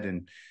go ahead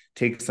and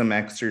take some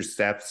extra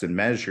steps and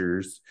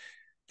measures,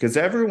 because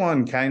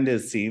everyone kind of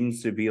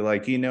seems to be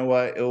like, you know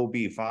what, it'll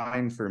be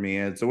fine for me.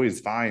 It's always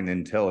fine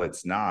until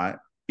it's not,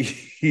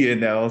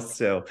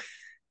 So,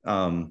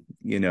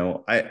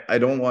 I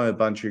don't want a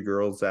bunch of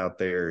girls out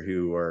there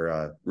who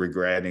are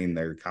regretting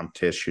their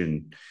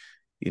competition,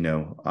 you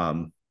know,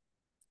 um,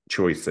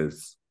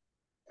 choices.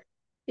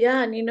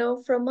 Yeah,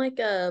 and from like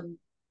a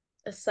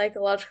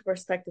psychological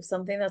perspective,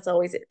 something that's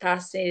always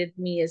fascinated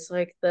me is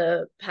like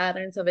the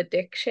patterns of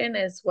addiction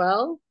as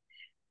well.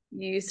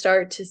 You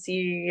start to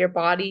see your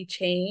body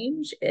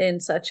change in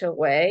such a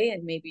way,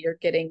 and maybe you're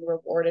getting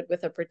rewarded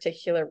with a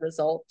particular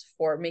result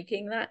for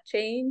making that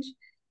change.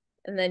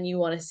 And then you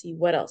want to see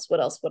what else,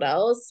 what else, what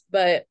else.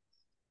 But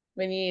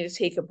when you need to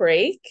take a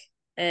break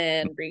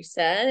and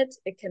reset,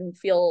 it can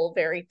feel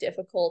very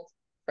difficult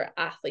for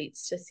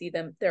athletes to see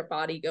their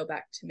body go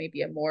back to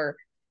maybe a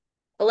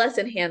less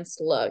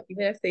enhanced look,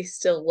 even if they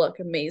still look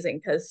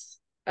amazing because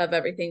of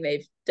everything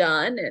they've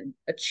done and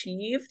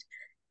achieved.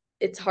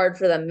 It's hard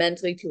for them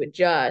mentally to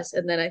adjust.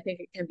 And then I think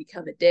it can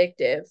become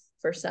addictive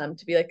for some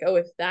to be like, oh,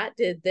 if that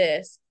did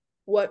this,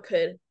 what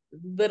could a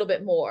little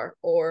bit more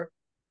or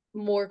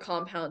more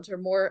compounds or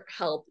more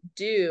help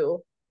do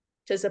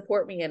to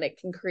support me? And it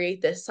can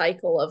create this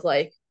cycle of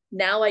like,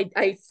 now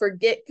I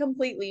forget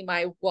completely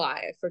my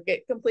why. I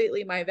forget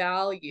completely my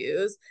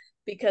values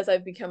because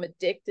I've become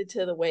addicted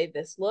to the way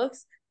this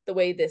looks, the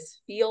way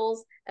this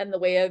feels, and the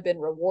way I've been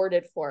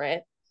rewarded for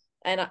it.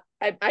 And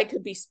I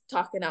could be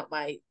talking out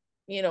my,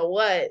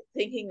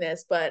 thinking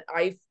this, but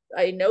I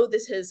know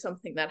this is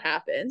something that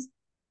happens.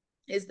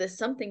 Is this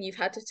something you've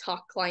had to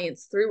talk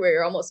clients through where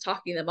you're almost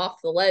talking them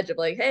off the ledge of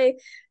like, hey,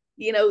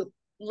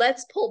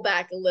 let's pull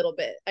back a little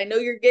bit. I know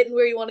you're getting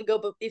where you want to go,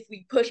 but if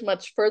we push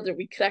much further,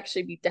 we could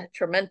actually be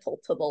detrimental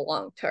to the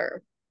long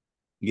term.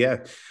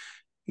 Yeah.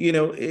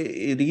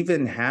 It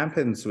even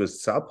happens with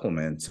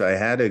supplements. I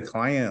had a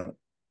client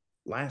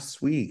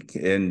last week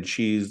and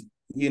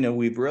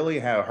we've really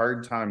had a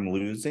hard time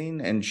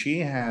losing, and she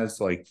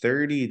has like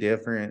 30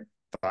 different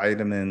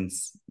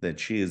vitamins that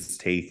she is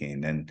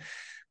taking. And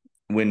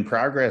when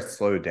progress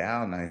slowed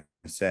down, I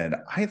said,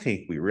 I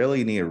think we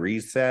really need a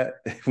reset.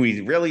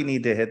 We really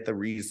need to hit the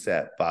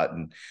reset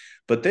button.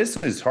 But this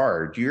is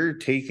hard. You're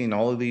taking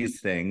all of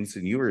these things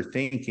and you were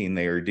thinking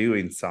they were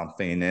doing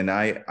something. And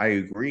I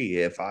agree.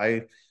 If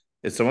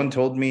someone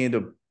told me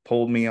to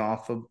pull me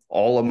off of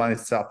all of my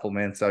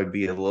supplements, I'd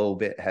be a little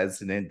bit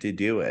hesitant to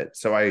do it.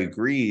 So I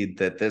agreed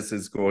that this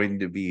is going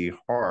to be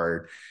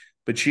hard,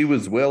 but she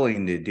was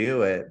willing to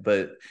do it.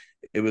 But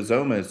it was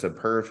almost a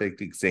perfect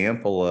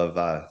example of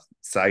a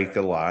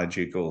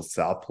psychological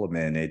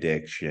supplement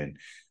addiction.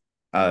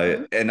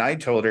 Mm-hmm. And I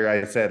told her,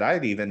 I said,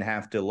 I'd even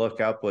have to look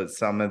up what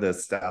some of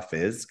this stuff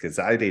is because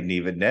I didn't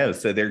even know.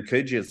 So there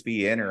could just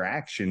be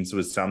interactions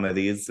with some of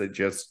these that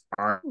just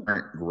aren't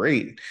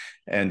great.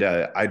 And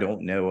I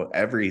don't know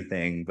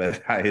everything,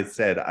 but I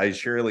said, I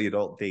surely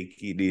don't think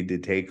you need to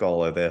take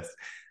all of this.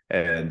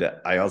 And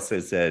I also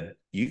said,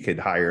 you could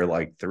hire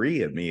like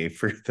 3 of me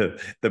for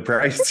the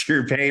price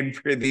you're paying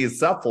for these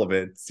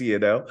supplements.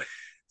 For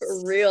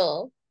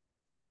real.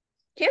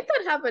 Can't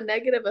that have a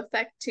negative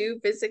effect too,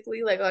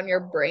 physically, like on your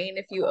brain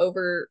if you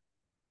over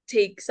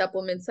take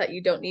supplements that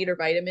you don't need or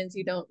vitamins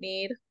you don't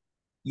need?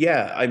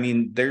 Yeah, I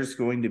mean, there's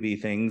going to be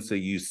things that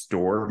you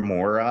store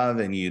more of,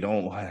 and you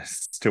don't want to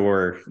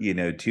store,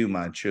 too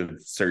much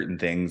of certain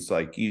things.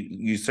 Like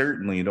you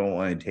certainly don't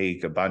want to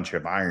take a bunch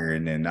of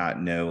iron and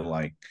not know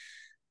like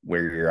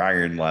where your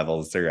iron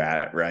levels are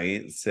at,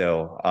 right?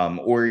 So,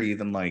 or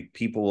even like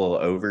people will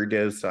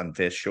overdose on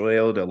fish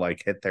oil to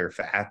like hit their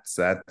fats.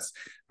 That's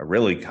a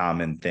really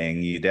common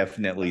thing. You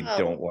definitely Oh,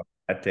 don't want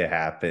that to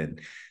happen.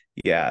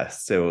 Yeah.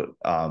 So,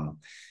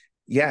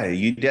 yeah,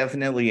 you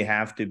definitely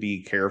have to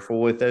be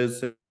careful with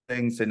those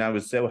things. And I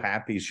was so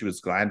happy she was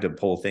glad to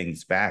pull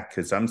things back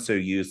because I'm so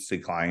used to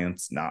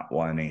clients not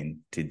wanting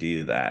to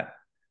do that.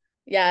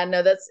 yeah,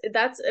 no,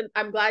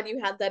 I'm glad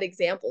you had that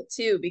example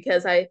too,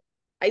 because I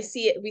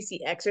see it, we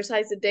see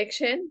exercise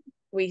addiction,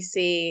 we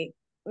see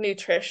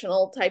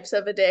nutritional types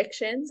of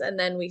addictions, and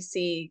then we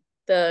see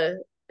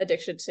the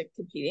addiction to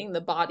competing,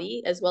 the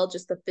body as well,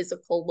 just the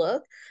physical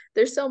look.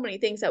 There's so many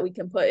things that we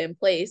can put in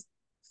place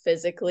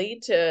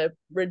physically to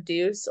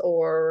reduce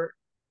or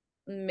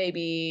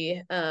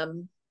maybe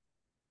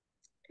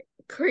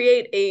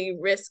create a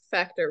risk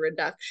factor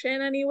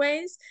reduction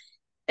anyways,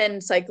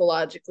 and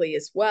psychologically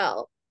as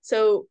well.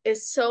 So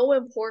it's so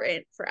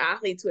important for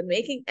athletes when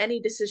making any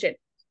decision,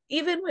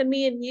 even when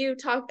me and you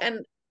talk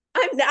and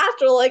I'm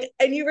natural, like,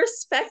 and you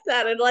respect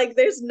that. And like,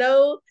 there's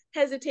no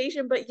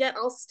hesitation, but yet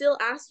I'll still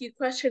ask you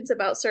questions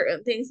about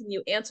certain things and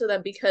you answer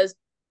them because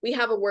we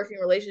have a working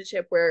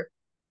relationship where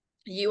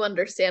you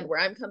understand where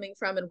I'm coming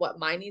from and what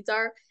my needs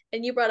are.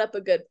 And you brought up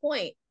a good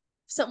point.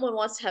 If someone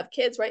wants to have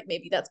kids, right?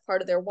 Maybe that's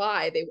part of their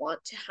why. They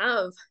want to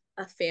have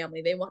a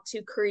family, they want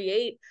to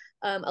create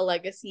a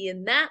legacy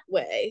in that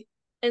way.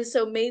 And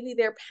so maybe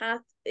their path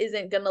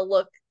isn't going to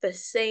look the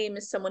same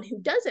as someone who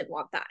doesn't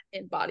want that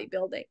in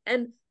bodybuilding.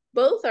 And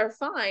both are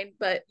fine,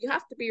 but you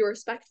have to be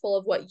respectful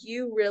of what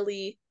you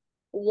really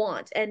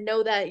want and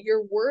know that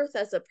your worth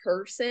as a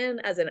person,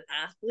 as an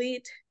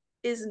athlete,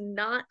 is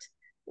not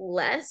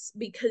less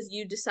because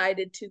you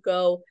decided to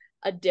go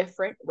a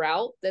different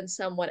route than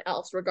someone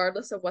else,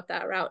 regardless of what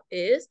that route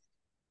is.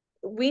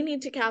 We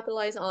need to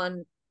capitalize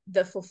on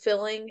the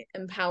fulfilling,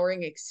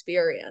 empowering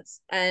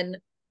experience. And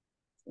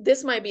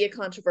this might be a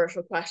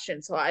controversial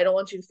question, so I don't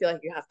want you to feel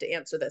like you have to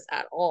answer this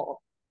at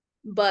all.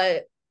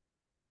 But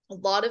a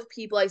lot of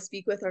people I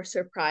speak with are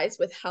surprised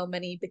with how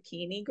many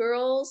bikini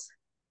girls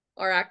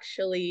are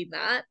actually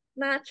not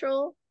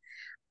natural,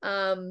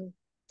 um,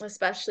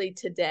 especially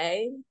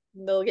today.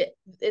 They'll get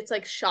it's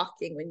like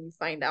shocking when you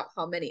find out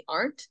how many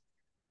aren't.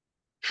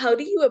 How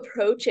do you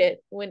approach it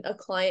when a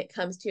client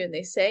comes to you and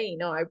they say,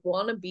 I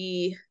want to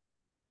be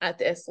at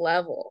this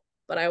level,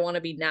 but I want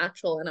to be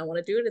natural and I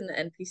want to do it in the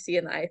NPC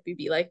and the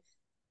IFBB? Like,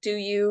 do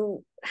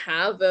you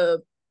have a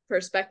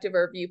perspective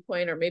or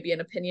viewpoint or maybe an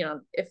opinion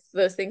on if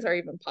those things are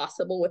even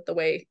possible with the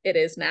way it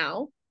is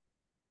now?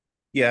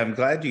 Yeah, I'm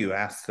glad you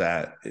asked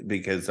that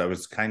because I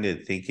was kind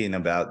of thinking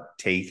about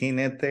taking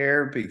it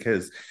there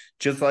because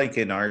just like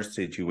in our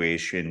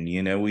situation,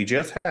 we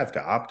just have to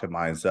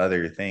optimize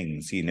other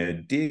things,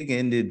 dig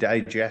into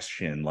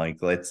digestion. Like,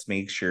 let's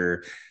make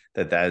sure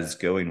that that is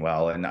going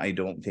well. And I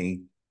don't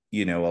think,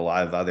 a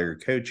lot of other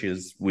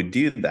coaches would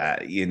do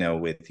that,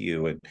 with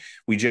you. And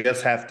we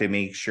just have to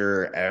make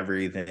sure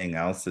everything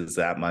else is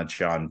that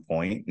much on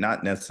point,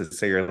 not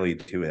necessarily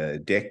to an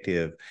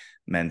addictive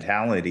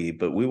mentality,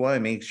 but we want to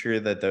make sure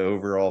that the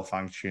overall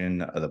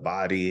function of the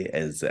body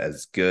is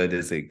as good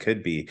as it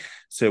could be.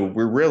 So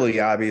we're really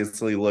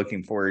obviously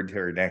looking forward to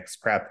our next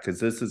prep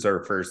because this is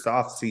our first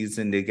off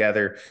season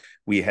together.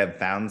 We have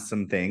found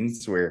some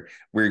things where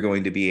we're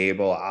going to be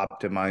able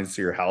to optimize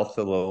your health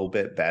a little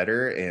bit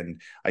better.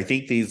 And I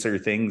think these are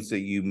things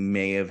that you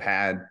may have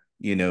had,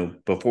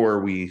 before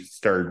we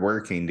started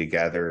working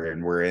together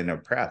and we're in a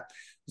prep.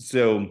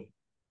 So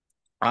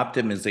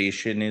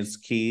optimization is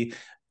key,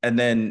 and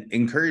then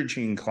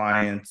encouraging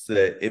clients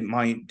that it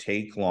might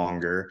take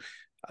longer,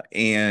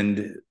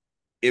 and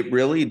it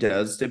really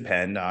does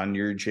depend on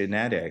your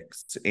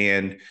genetics.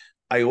 And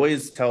I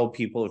always tell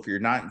people, if you're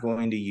not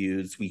going to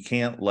use, we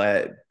can't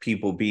let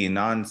people being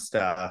on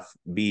stuff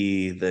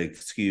be the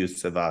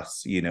excuse of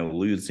us,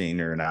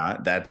 losing or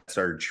not. That's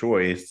our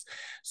choice.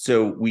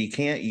 So we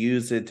can't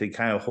use it to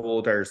kind of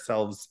hold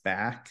ourselves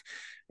back.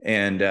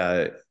 And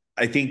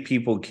I think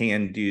people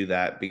can do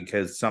that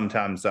because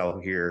sometimes I'll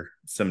hear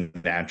some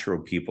natural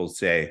people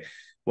say,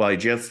 well, I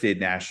just did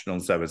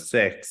nationals. I was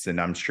 6,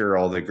 and I'm sure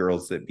all the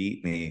girls that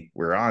beat me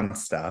were on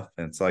stuff.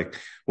 And it's like,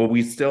 well,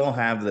 we still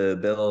have the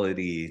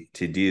ability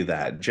to do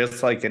that.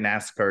 Just like a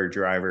NASCAR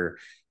driver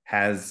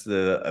has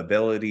the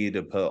ability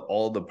to put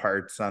all the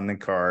parts on the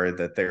car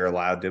that they're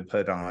allowed to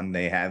put on.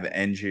 They have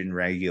engine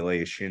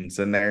regulations,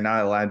 and they're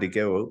not allowed to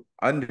go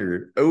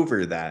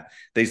over that.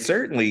 They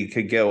certainly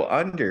could go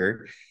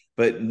under,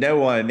 but no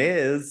one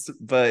is.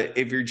 But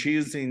if you're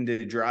choosing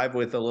to drive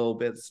with a little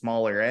bit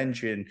smaller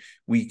engine,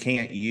 we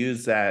can't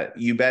use that.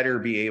 You better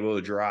be able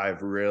to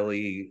drive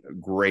really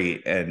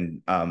great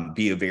and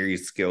be a very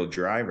skilled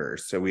driver.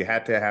 So we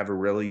had to have a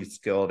really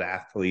skilled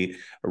athlete,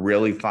 a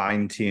really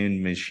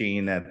fine-tuned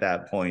machine at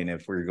that point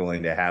if we're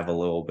going to have a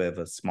little bit of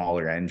a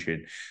smaller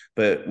engine.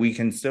 But we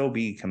can still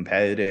be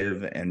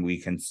competitive, and we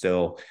can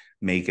still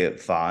make it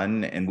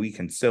fun, and we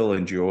can still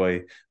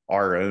enjoy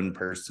our own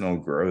personal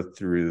growth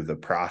through the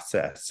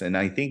process. And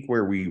I think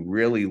where we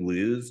really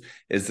lose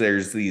is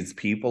there's these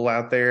people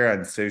out there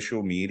on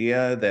social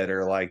media that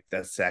are like,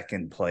 the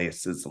second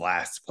place is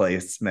last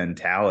place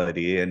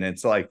mentality. And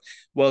it's like,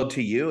 well,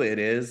 to you it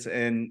is,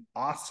 and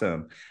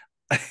awesome.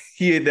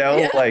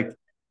 Yeah. Like,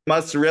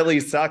 must really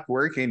suck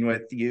working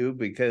with you,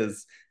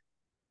 because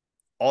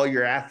all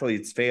your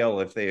athletes fail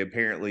if they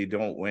apparently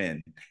don't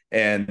win.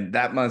 And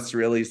that must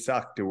really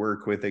suck to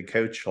work with a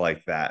coach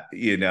like that.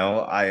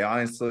 I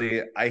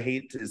honestly, I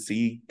hate to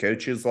see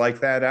coaches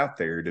like that out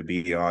there, to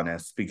be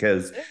honest,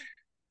 because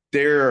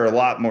there are a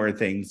lot more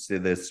things to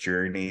this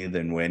journey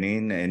than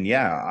winning. And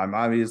yeah, I'm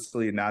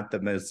obviously not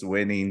the most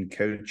winning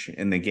coach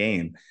in the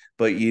game,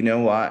 but you know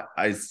what?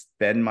 I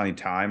spend my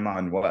time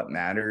on what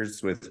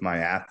matters with my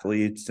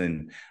athletes.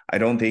 And I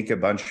don't think a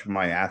bunch of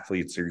my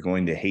athletes are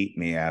going to hate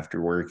me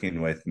after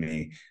working with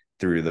me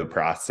through the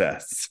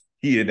process,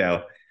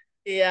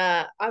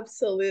 Yeah,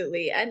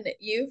 absolutely. And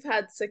you've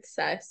had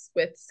success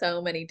with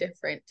so many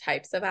different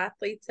types of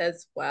athletes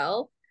as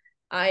well.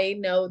 I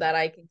know that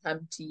I can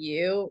come to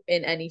you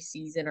in any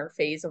season or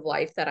phase of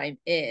life that I'm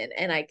in,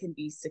 and I can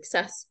be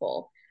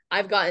successful.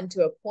 I've gotten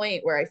to a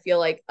point where I feel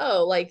like,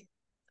 oh, like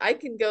I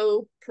can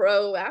go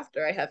pro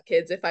after I have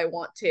kids if I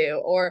want to,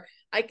 or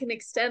I can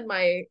extend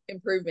my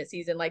improvement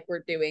season like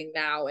we're doing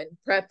now and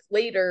prep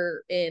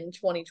later in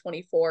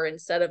 2024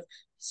 instead of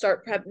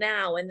start prep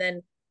now and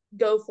then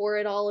go for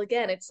it all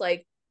again. It's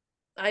like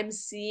I'm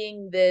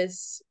seeing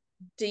this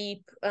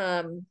deep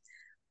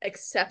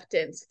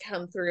acceptance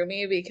come through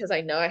me because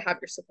I know I have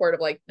your support of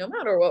like, no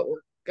matter what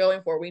we're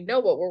going for, we know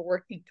what we're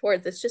working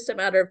towards. It's just a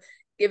matter of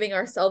giving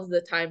ourselves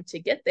the time to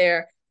get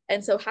there.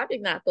 And so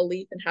having that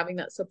belief and having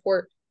that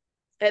support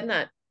and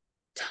that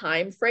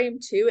time frame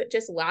too, it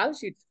just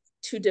allows you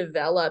to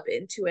develop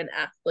into an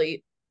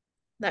athlete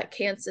that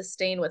can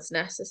sustain what's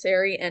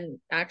necessary and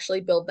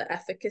actually build the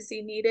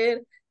efficacy needed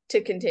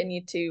to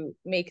continue to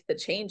make the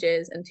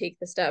changes and take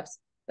the steps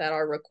that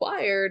are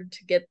required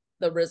to get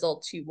the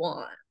results you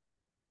want.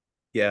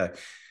 Yeah.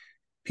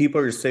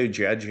 People are so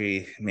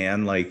judgy,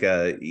 man. Like,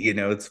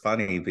 it's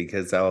funny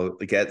because I'll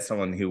get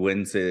someone who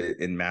wins it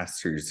in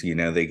Masters,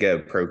 they get a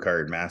pro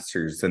card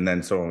Masters, and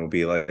then someone will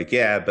be like,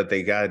 yeah, but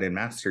they got it in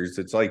Masters.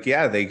 It's like,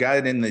 yeah, they got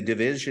it in the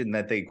division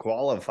that they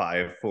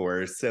qualify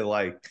for. So,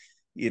 like,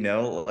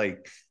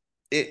 like,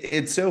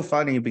 it's so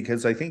funny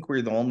because I think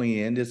we're the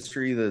only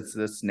industry that's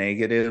this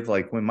negative.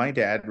 Like, when my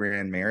dad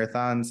ran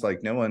marathons,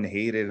 like, no one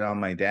hated on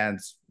my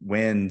dad's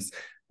wins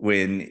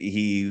when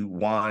he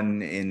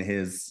won in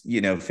his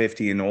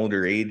 50 and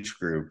older age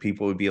group.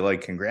 People would be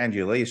like,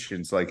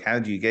 congratulations, like,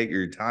 how'd you get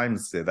your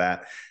times to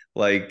that?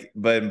 Like,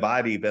 but in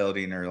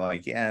bodybuilding are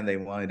like, yeah, they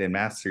won it in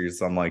Masters.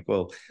 I'm like,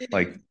 well,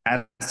 like,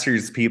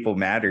 Masters people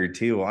matter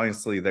too.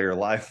 Honestly, they're a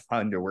lot of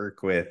fun to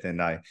work with.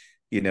 And I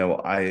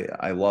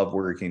love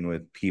working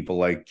with people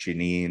like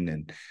Janine,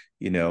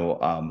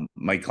 and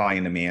my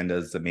client Amanda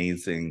is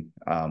amazing.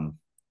 I'm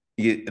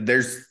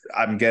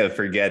gonna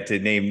forget to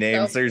name So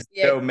names. There's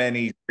yeah, so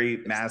many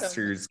great there's so many.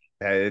 Masters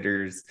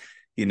competitors.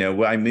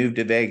 When I moved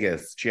to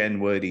Vegas, Jen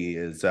Woody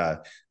is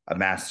a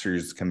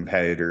Masters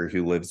competitor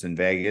who lives in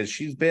Vegas.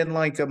 She's been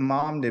like a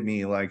mom to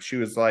me. Like, she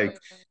was like,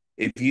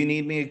 if you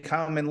need me to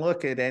come and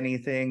look at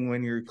anything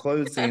when you're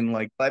closing,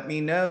 like, let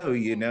me know,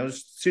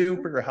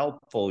 super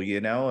helpful,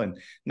 and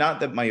not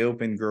that my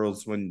open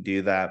girls wouldn't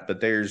do that, but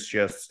there's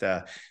just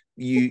Different.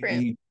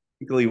 you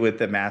typically with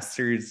the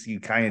Masters,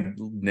 you kind of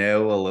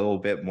know a little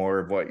bit more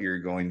of what you're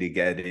going to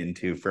get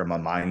into from a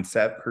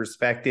mindset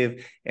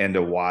perspective and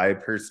a why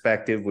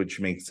perspective, which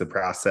makes the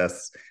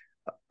process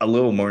a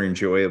little more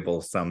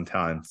enjoyable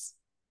sometimes.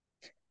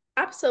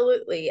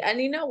 Absolutely. And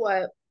you know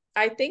what?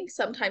 I think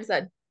sometimes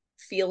that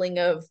feeling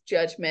of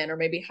judgment or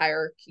maybe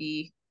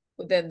hierarchy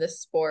within the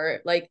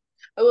sport, like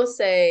I will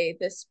say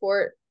this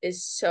sport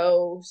is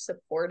so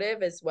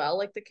supportive as well,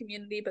 like the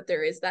community, but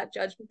there is that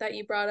judgment that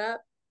you brought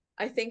up.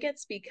 I think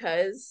it's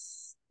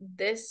because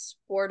this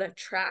sport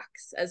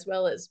attracts as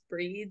well as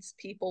breeds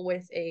people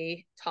with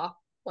a top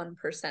 1%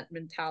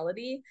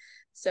 mentality.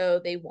 So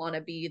they want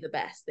to be the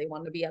best. They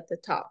want to be at the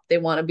top. They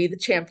want to be the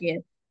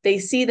champion. They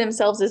see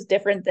themselves as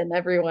different than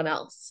everyone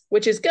else,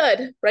 which is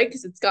good, right?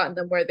 Because it's gotten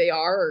them where they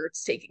are or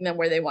it's taking them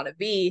where they want to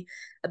be.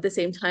 At the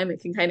same time, it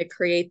can kind of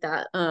create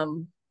that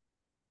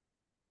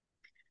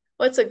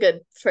what's a good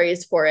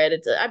phrase for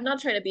it? I'm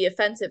not trying to be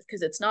offensive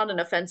because it's not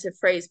an offensive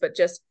phrase, but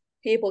just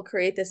people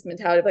create this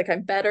mentality of like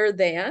I'm better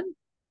than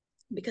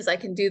because I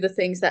can do the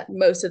things that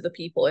most of the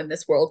people in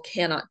this world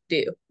cannot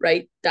do,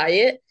 right?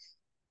 Diet.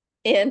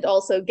 and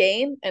also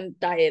gain and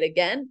diet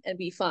again and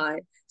be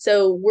fine.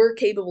 So we're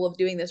capable of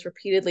doing this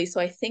repeatedly. So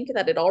I think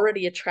that it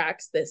already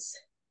attracts this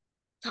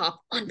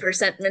top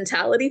 1%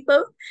 mentality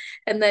folk.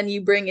 And then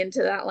you bring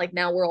into that, like,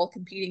 now we're all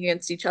competing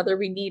against each other.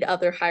 We need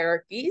other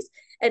hierarchies.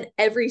 And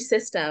every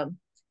system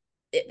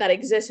that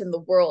exists in the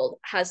world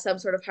has some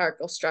sort of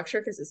hierarchical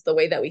structure because it's the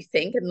way that we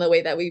think and the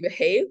way that we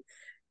behave.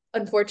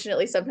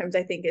 Unfortunately, sometimes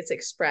I think it's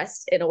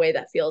expressed in a way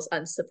that feels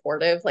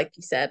unsupportive. Like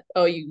you said,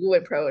 oh, you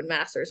went pro in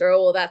masters, or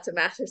oh, well, that's a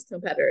masters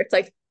competitor. It's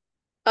like,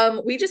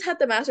 we just had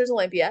the Masters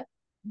Olympia.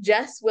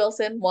 Jess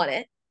Wilson won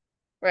it,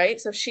 right?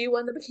 So she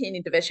won the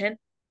bikini division.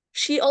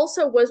 She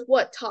also was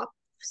what, top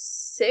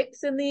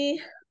 6 in the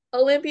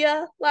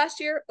Olympia last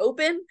year,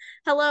 open.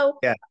 Hello.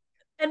 Yeah.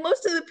 And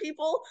most of the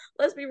people,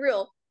 let's be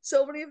real,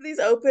 so many of these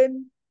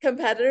open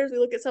competitors, we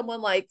look at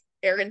someone like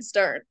Erin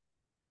Stern.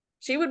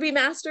 She would be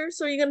masters.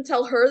 So are you going to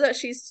tell her that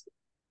she's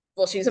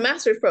a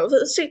masters pro?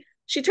 So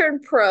she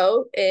turned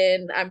pro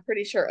in, I'm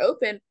pretty sure,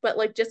 open, but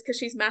like just because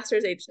she's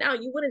masters age now,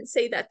 you wouldn't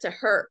say that to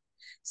her.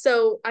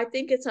 So I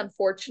think it's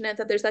unfortunate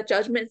that there's that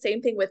judgment.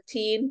 Same thing with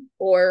teen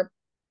or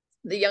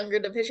the younger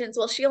divisions.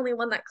 Well, she only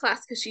won that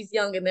class because she's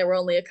young and there were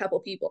only a couple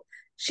people.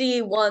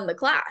 She won the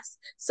class.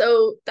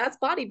 So that's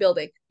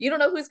bodybuilding. You don't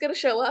know who's going to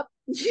show up.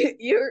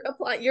 You're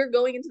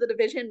going into the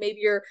division. Maybe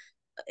you're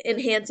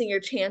enhancing your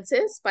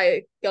chances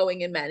by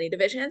going in many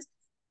divisions.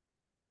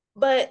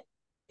 But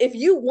if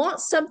you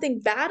want something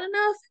bad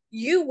enough,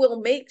 you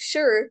will make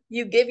sure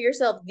you give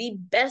yourself the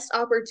best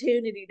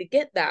opportunity to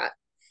get that.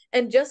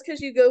 And just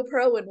because you go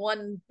pro in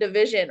one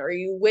division or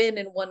you win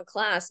in one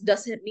class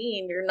doesn't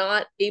mean you're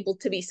not able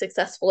to be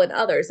successful in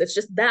others. It's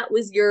just that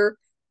was your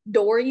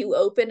door you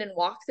open and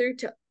walk through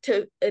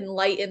to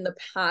enlighten the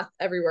path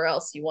everywhere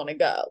else you want to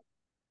go.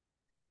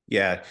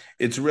 Yeah,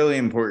 it's really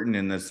important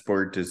in the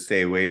sport to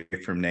stay away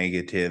from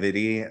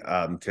negativity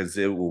because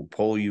it will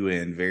pull you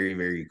in very,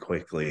 very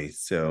quickly.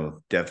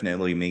 So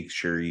definitely make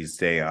sure you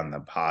stay on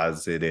the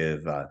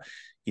positive,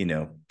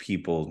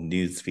 people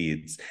news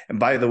feeds. And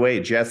by the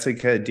way,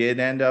 Jessica did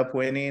end up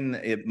winning.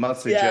 It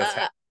must have just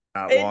Yeah, happened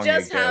not it long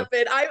just ago.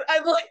 happened.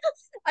 I'm like,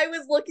 I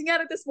was looking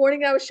at it this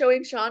morning. I was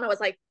showing Sean. I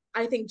was like,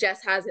 I think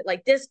Jess has it.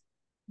 Like this,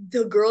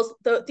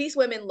 these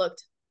women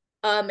looked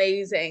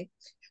amazing.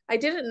 I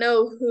didn't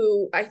know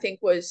who I think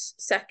was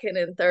second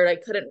and third. I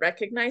couldn't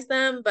recognize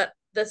them, but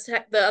the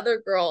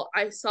other girl,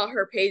 I saw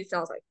her page and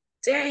I was like,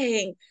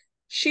 dang,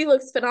 she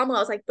looks phenomenal. I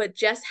was like, but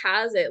Jess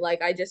has it.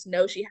 Like I just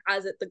know she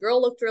has it. The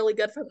girl looked really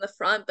good from the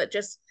front, but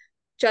just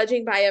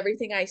judging by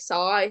everything I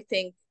saw, I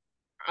think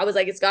I was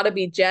like, it's got to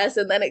be Jess.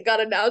 And then it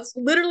got announced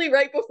literally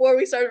right before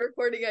we started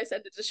recording. I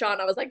sent it to Sean.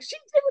 I was like, she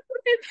did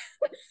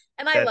it.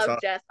 And I That's love all.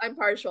 Jess. I'm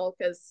partial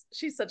because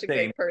she's such a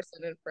great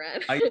person and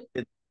friend. I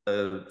did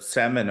a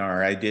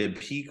seminar. I did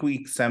peak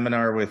week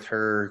seminar with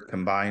her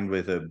combined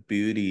with a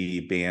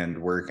booty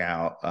band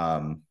workout.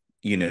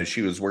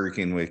 She was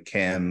working with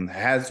Kim,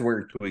 has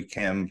worked with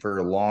Kim for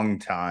a long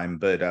time,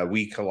 but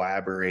we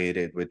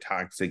collaborated with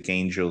Toxic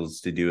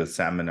Angels to do a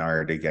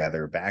seminar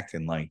together back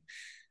in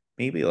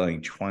maybe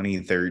like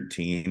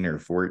 2013 or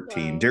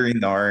 14 Wow. during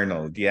the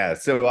Arnold. Yeah.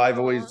 So I've Aww.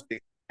 always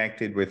been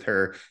connected with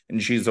her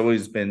and she's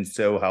always been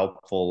so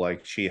helpful.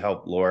 Like she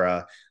helped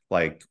Laura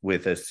like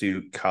with a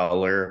suit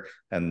color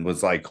and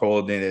was like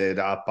holding it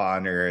up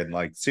on her and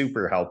like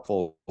super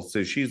helpful.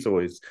 So she's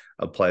always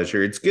a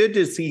pleasure. It's good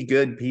to see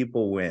good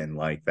people win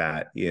like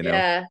that.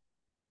 Yeah,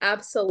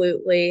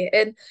 absolutely.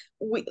 And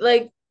we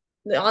like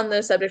on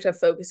the subject of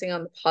focusing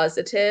on the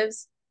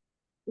positives,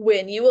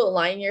 when you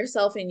align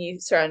yourself and you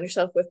surround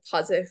yourself with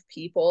positive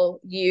people,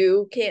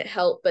 you can't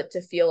help but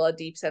to feel a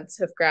deep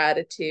sense of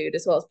gratitude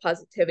as well as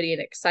positivity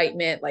and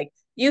excitement. Like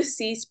you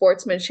see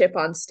sportsmanship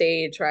on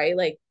stage, right?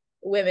 Like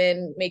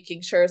women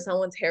making sure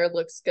someone's hair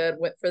looks good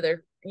for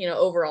their,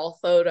 overall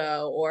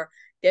photo or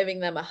giving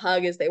them a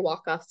hug as they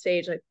walk off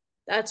stage. Like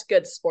that's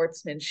good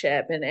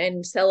sportsmanship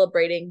and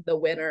celebrating the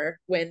winner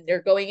when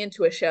you're going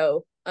into a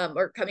show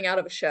or coming out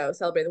of a show,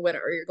 celebrate the winner,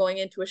 or you're going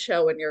into a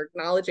show and you're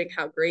acknowledging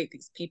how great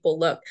these people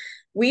look.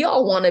 We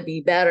all want to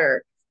be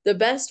better. The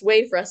best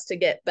way for us to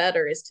get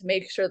better is to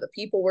make sure the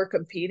people we're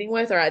competing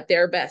with are at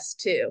their best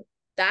too.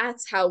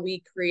 That's how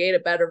we create a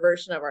better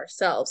version of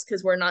ourselves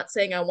because we're not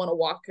saying I want to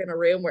walk in a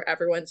room where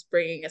everyone's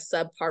bringing a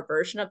subpar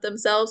version of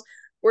themselves.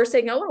 We're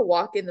saying I want to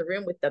walk in the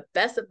room with the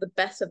best of the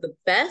best of the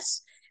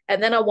best.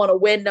 And then I want to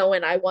win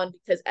knowing I won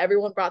because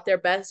everyone brought their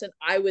best and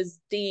I was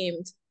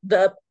deemed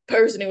the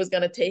person who was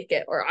going to take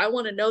it. Or I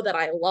want to know that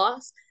I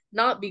lost,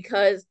 not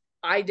because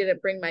I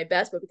didn't bring my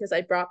best, but because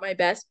I brought my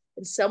best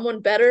and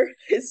someone better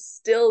is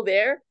still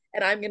there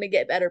and I'm going to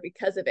get better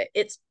because of it.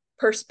 It's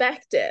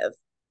perspective.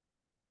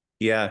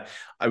 Yeah,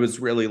 I was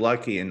really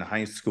lucky in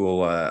high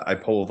school. I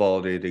pole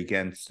vaulted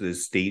against the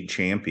state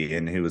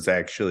champion who was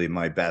actually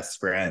my best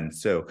friend.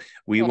 So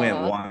we went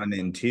Aw, 1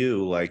 and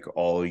 2 like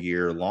all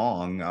year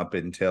long up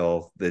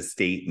until the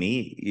state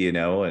meet.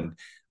 And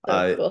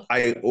so cool.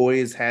 I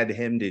always had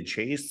him to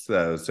chase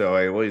though. So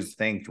I always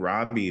thanked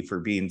Robbie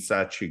for being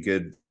such a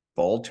good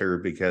vaulter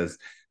because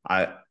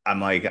I'm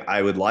like,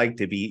 I would like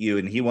to beat you.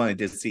 And he wanted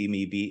to see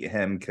me beat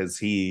him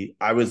because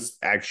I was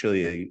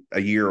actually a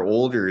year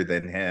older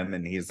than him.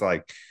 And he's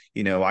like,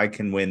 I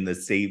can win the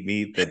state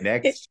meet the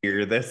next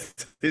year. This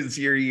is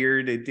your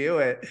year to do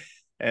it.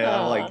 And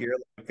I'm like, Oh, you're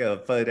like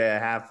a foot and a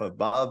half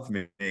above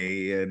me,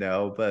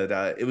 but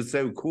it was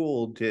so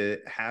cool to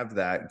have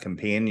that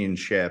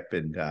companionship.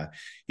 And,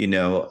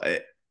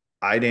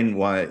 I didn't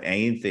want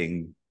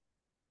anything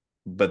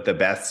but the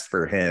best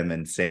for him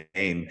and same.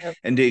 yep.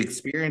 And to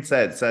experience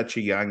that at such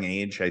a young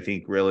age, I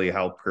think really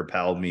helped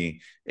propel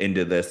me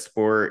into this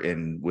sport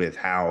and with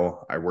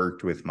how I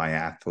worked with my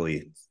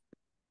athletes.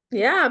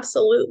 Yeah,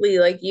 absolutely.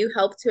 Like you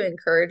help to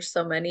encourage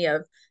so many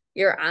of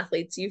your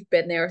athletes. You've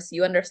been there, so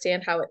you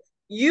understand how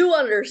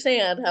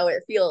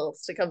it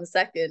feels to come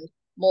second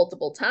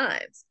multiple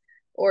times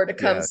or to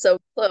come Yeah, so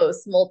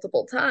close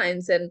multiple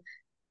times. And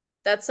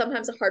that's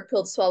sometimes a hard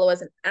pill to swallow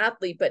as an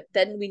athlete. But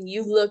then when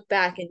you look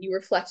back and you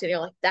reflect and you're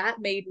like, that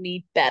made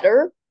me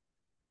better.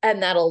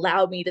 And that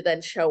allowed me to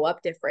then show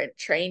up different,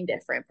 train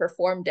different,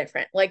 perform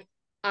different. Like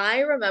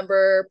I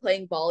remember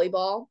playing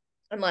volleyball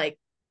and like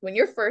when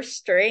you're first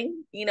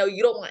string, you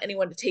don't want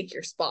anyone to take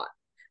your spot.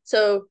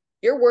 So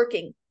you're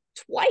working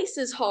twice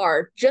as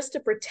hard just to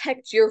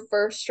protect your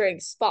first string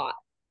spot.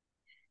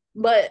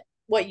 But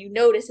what you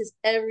notice is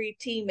every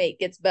teammate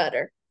gets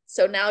better.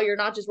 So now you're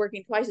not just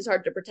working twice as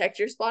hard to protect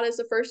your spot as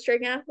a first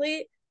string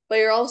athlete, but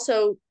you're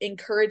also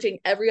encouraging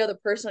every other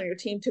person on your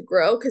team to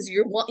grow because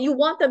you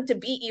want them to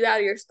beat you out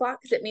of your spot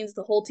because it means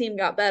the whole team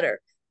got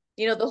better.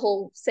 The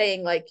whole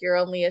saying like you're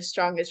only as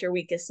strong as your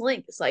weakest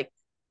link. It's like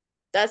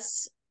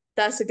that's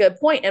that's a good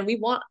point. And we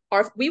want a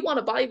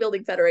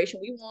bodybuilding federation.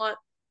 We want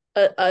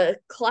a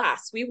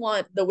class. We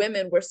want the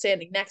women we're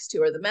standing next to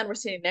or the men we're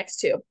standing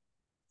next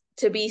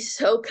to be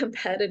so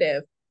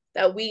competitive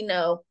that we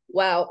know,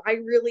 wow, I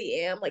really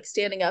am like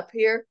standing up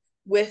here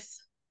with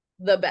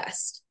the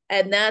best.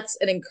 And that's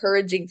an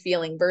encouraging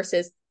feeling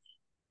versus,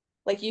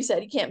 like you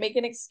said, you can't make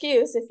an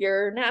excuse if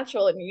you're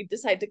natural and you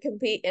decide to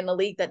compete in a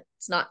league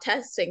that's not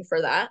testing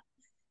for that.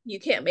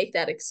 You can't make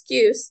that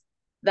excuse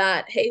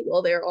that, hey,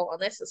 well, they're all on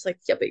this. It's like,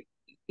 yeah, but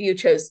you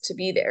chose to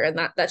be there. And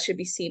that should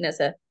be seen as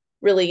a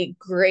really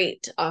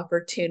great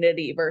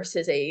opportunity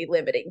versus a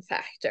limiting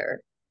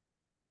factor.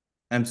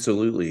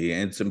 absolutely.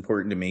 And it's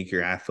important to make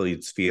your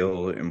athletes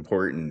feel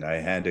important. I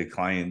had a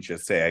client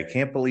just say, I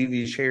can't believe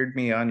you shared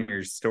me on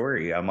your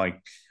story. I'm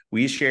like,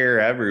 we share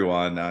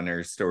everyone on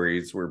our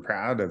stories. We're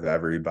proud of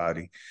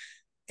everybody.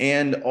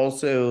 And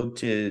also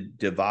to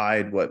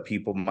divide what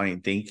people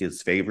might think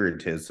is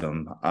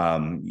favoritism.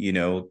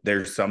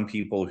 There's some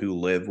people who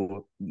live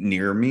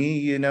near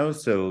me,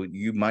 so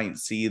you might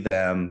see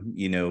them,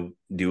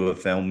 do a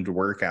filmed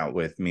workout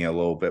with me a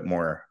little bit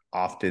more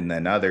often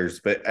than others,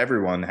 but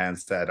everyone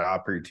has that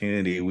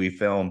opportunity. We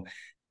film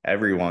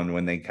everyone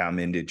when they come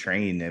in to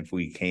train if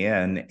we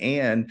can,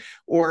 and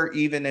or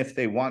even if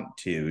they want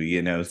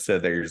to, so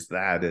there's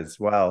that as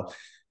well.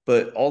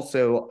 But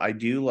also, I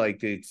do like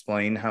to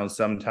explain how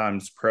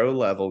sometimes pro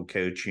level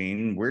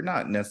coaching, we're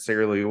not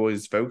necessarily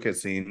always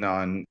focusing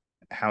on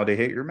how to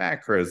hit your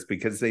macros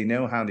because they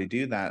know how to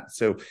do that.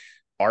 So,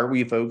 are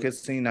we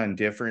focusing on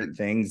different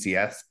things?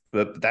 Yes,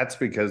 but that's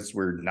because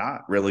we're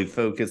not really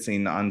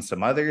focusing on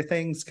some other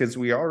things because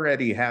we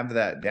already have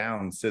that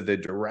down. So the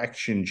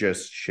direction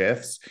just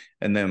shifts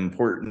and the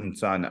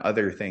importance on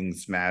other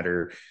things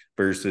matter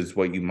versus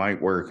what you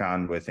might work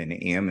on with an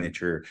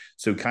amateur.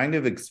 So kind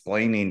of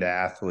explaining to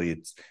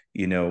athletes,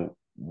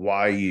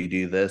 why you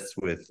do this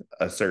with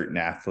a certain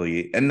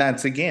athlete. And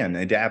that's again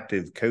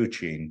adaptive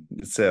coaching.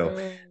 So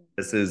Mm.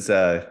 this is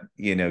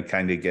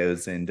kind of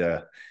goes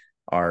into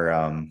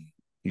our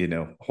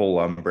whole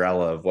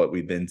umbrella of what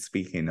we've been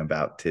speaking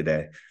about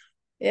today.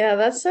 Yeah,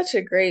 that's such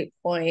a great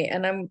point.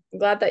 And I'm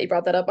glad that you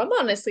brought that up. I'm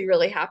honestly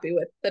really happy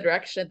with the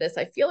direction of this.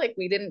 I feel like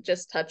we didn't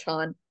just touch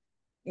on,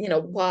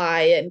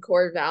 why and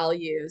core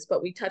values,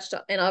 but we touched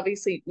on, and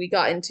obviously we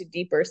got into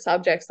deeper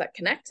subjects that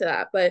connect to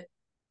that. But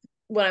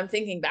when I'm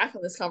thinking back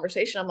on this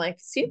conversation, I'm like,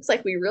 seems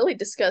like we really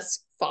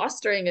discussed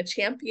fostering a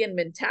champion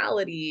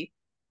mentality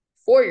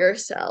for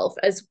yourself,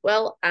 as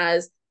well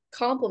as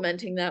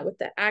complementing that with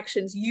the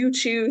actions you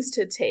choose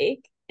to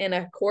take in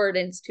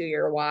accordance to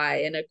your why,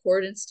 in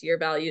accordance to your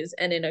values,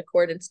 and in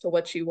accordance to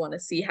what you want to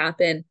see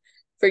happen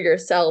for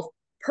yourself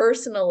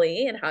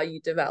personally and how you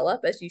develop,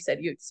 as you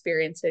said, you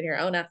experienced in your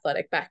own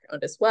athletic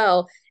background as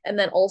well, and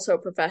then also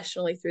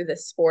professionally through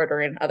this sport or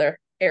in other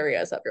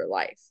areas of your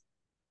life.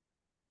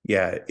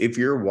 Yeah, if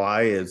your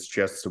why is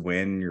just to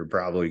win, you're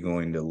probably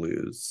going to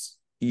lose,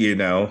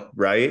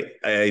 right?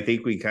 I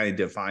think we kind of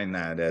define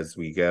that as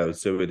we go.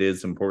 So it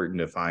is important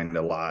to find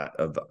a lot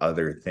of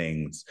other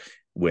things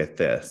with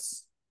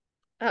this.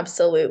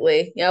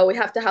 Absolutely. We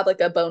have to have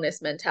like a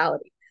bonus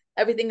mentality.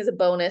 Everything is a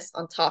bonus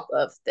on top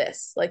of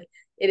this. Like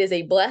it is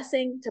a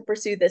blessing to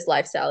pursue this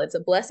lifestyle. It's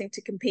a blessing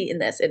to compete in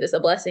this. It is a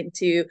blessing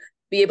to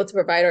be able to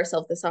provide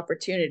ourselves this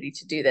opportunity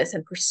to do this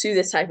and pursue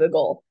this type of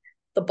goal.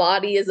 The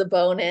body is a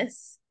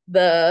bonus.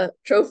 The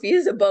trophy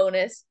is a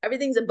bonus.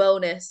 Everything's a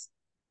bonus.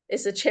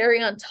 It's a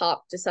cherry on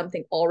top to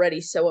something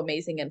already so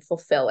amazing and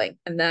fulfilling.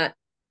 And that,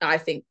 I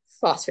think,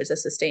 fosters a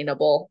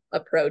sustainable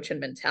approach and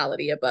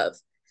mentality above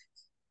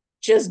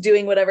just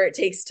doing whatever it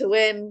takes to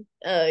win,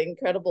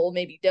 incredible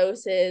maybe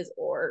doses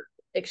or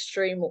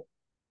extreme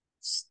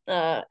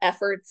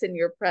efforts in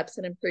your preps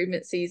and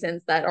improvement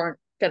seasons that aren't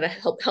going to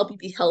help you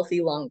be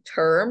healthy long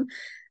term.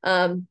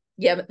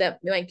 Yeah, that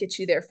might get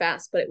you there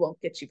fast, but it won't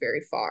get you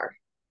very far.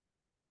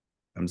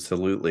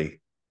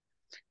 Absolutely.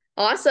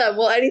 Awesome.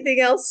 Well, anything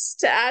else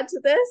to add to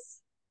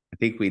this? I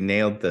think we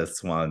nailed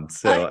this one. I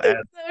So as think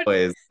so.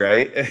 always,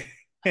 right?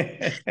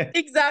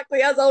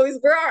 Exactly. As always,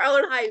 we're our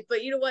own hype.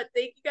 But you know what?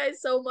 Thank you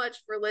guys so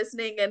much for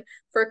listening and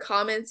for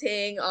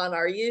commenting on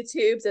our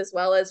YouTubes, as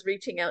well as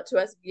reaching out to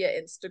us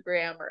via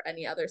Instagram or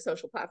any other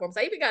social platforms.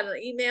 I even got an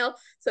email.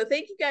 So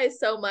thank you guys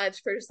so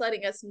much for just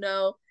letting us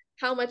know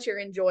how much you're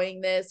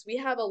enjoying this. We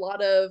have a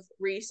lot of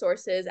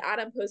resources.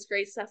 Adam posts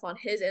great stuff on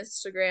his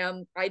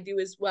Instagram. I do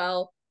as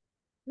well.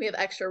 We have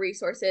extra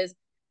resources.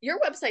 Your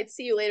website's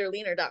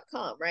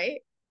seeyoulaterleaner.com,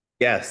 right?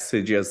 Yes,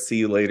 so just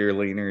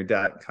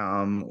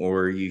seeyoulaterleaner.com,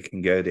 or you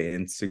can go to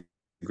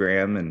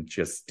Instagram and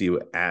just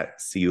do at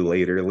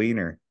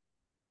seeyoulaterleaner.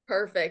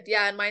 Perfect.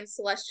 Yeah, and mine's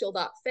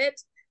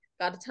celestial.fit.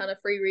 Got a ton of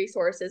free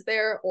resources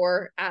there,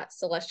 or at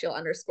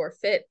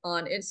celestial_fit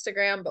on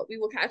Instagram. But we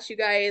will catch you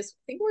guys.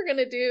 I think we're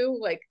gonna do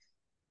like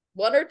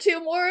one or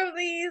two more of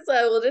these.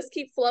 We'll just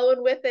keep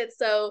flowing with it.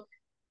 So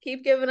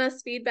keep giving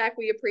us feedback.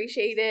 We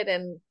appreciate it.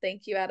 And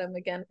thank you, Adam,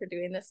 again for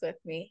doing this with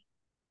me.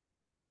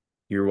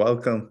 You're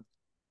welcome.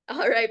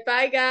 All right.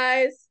 Bye,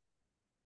 guys.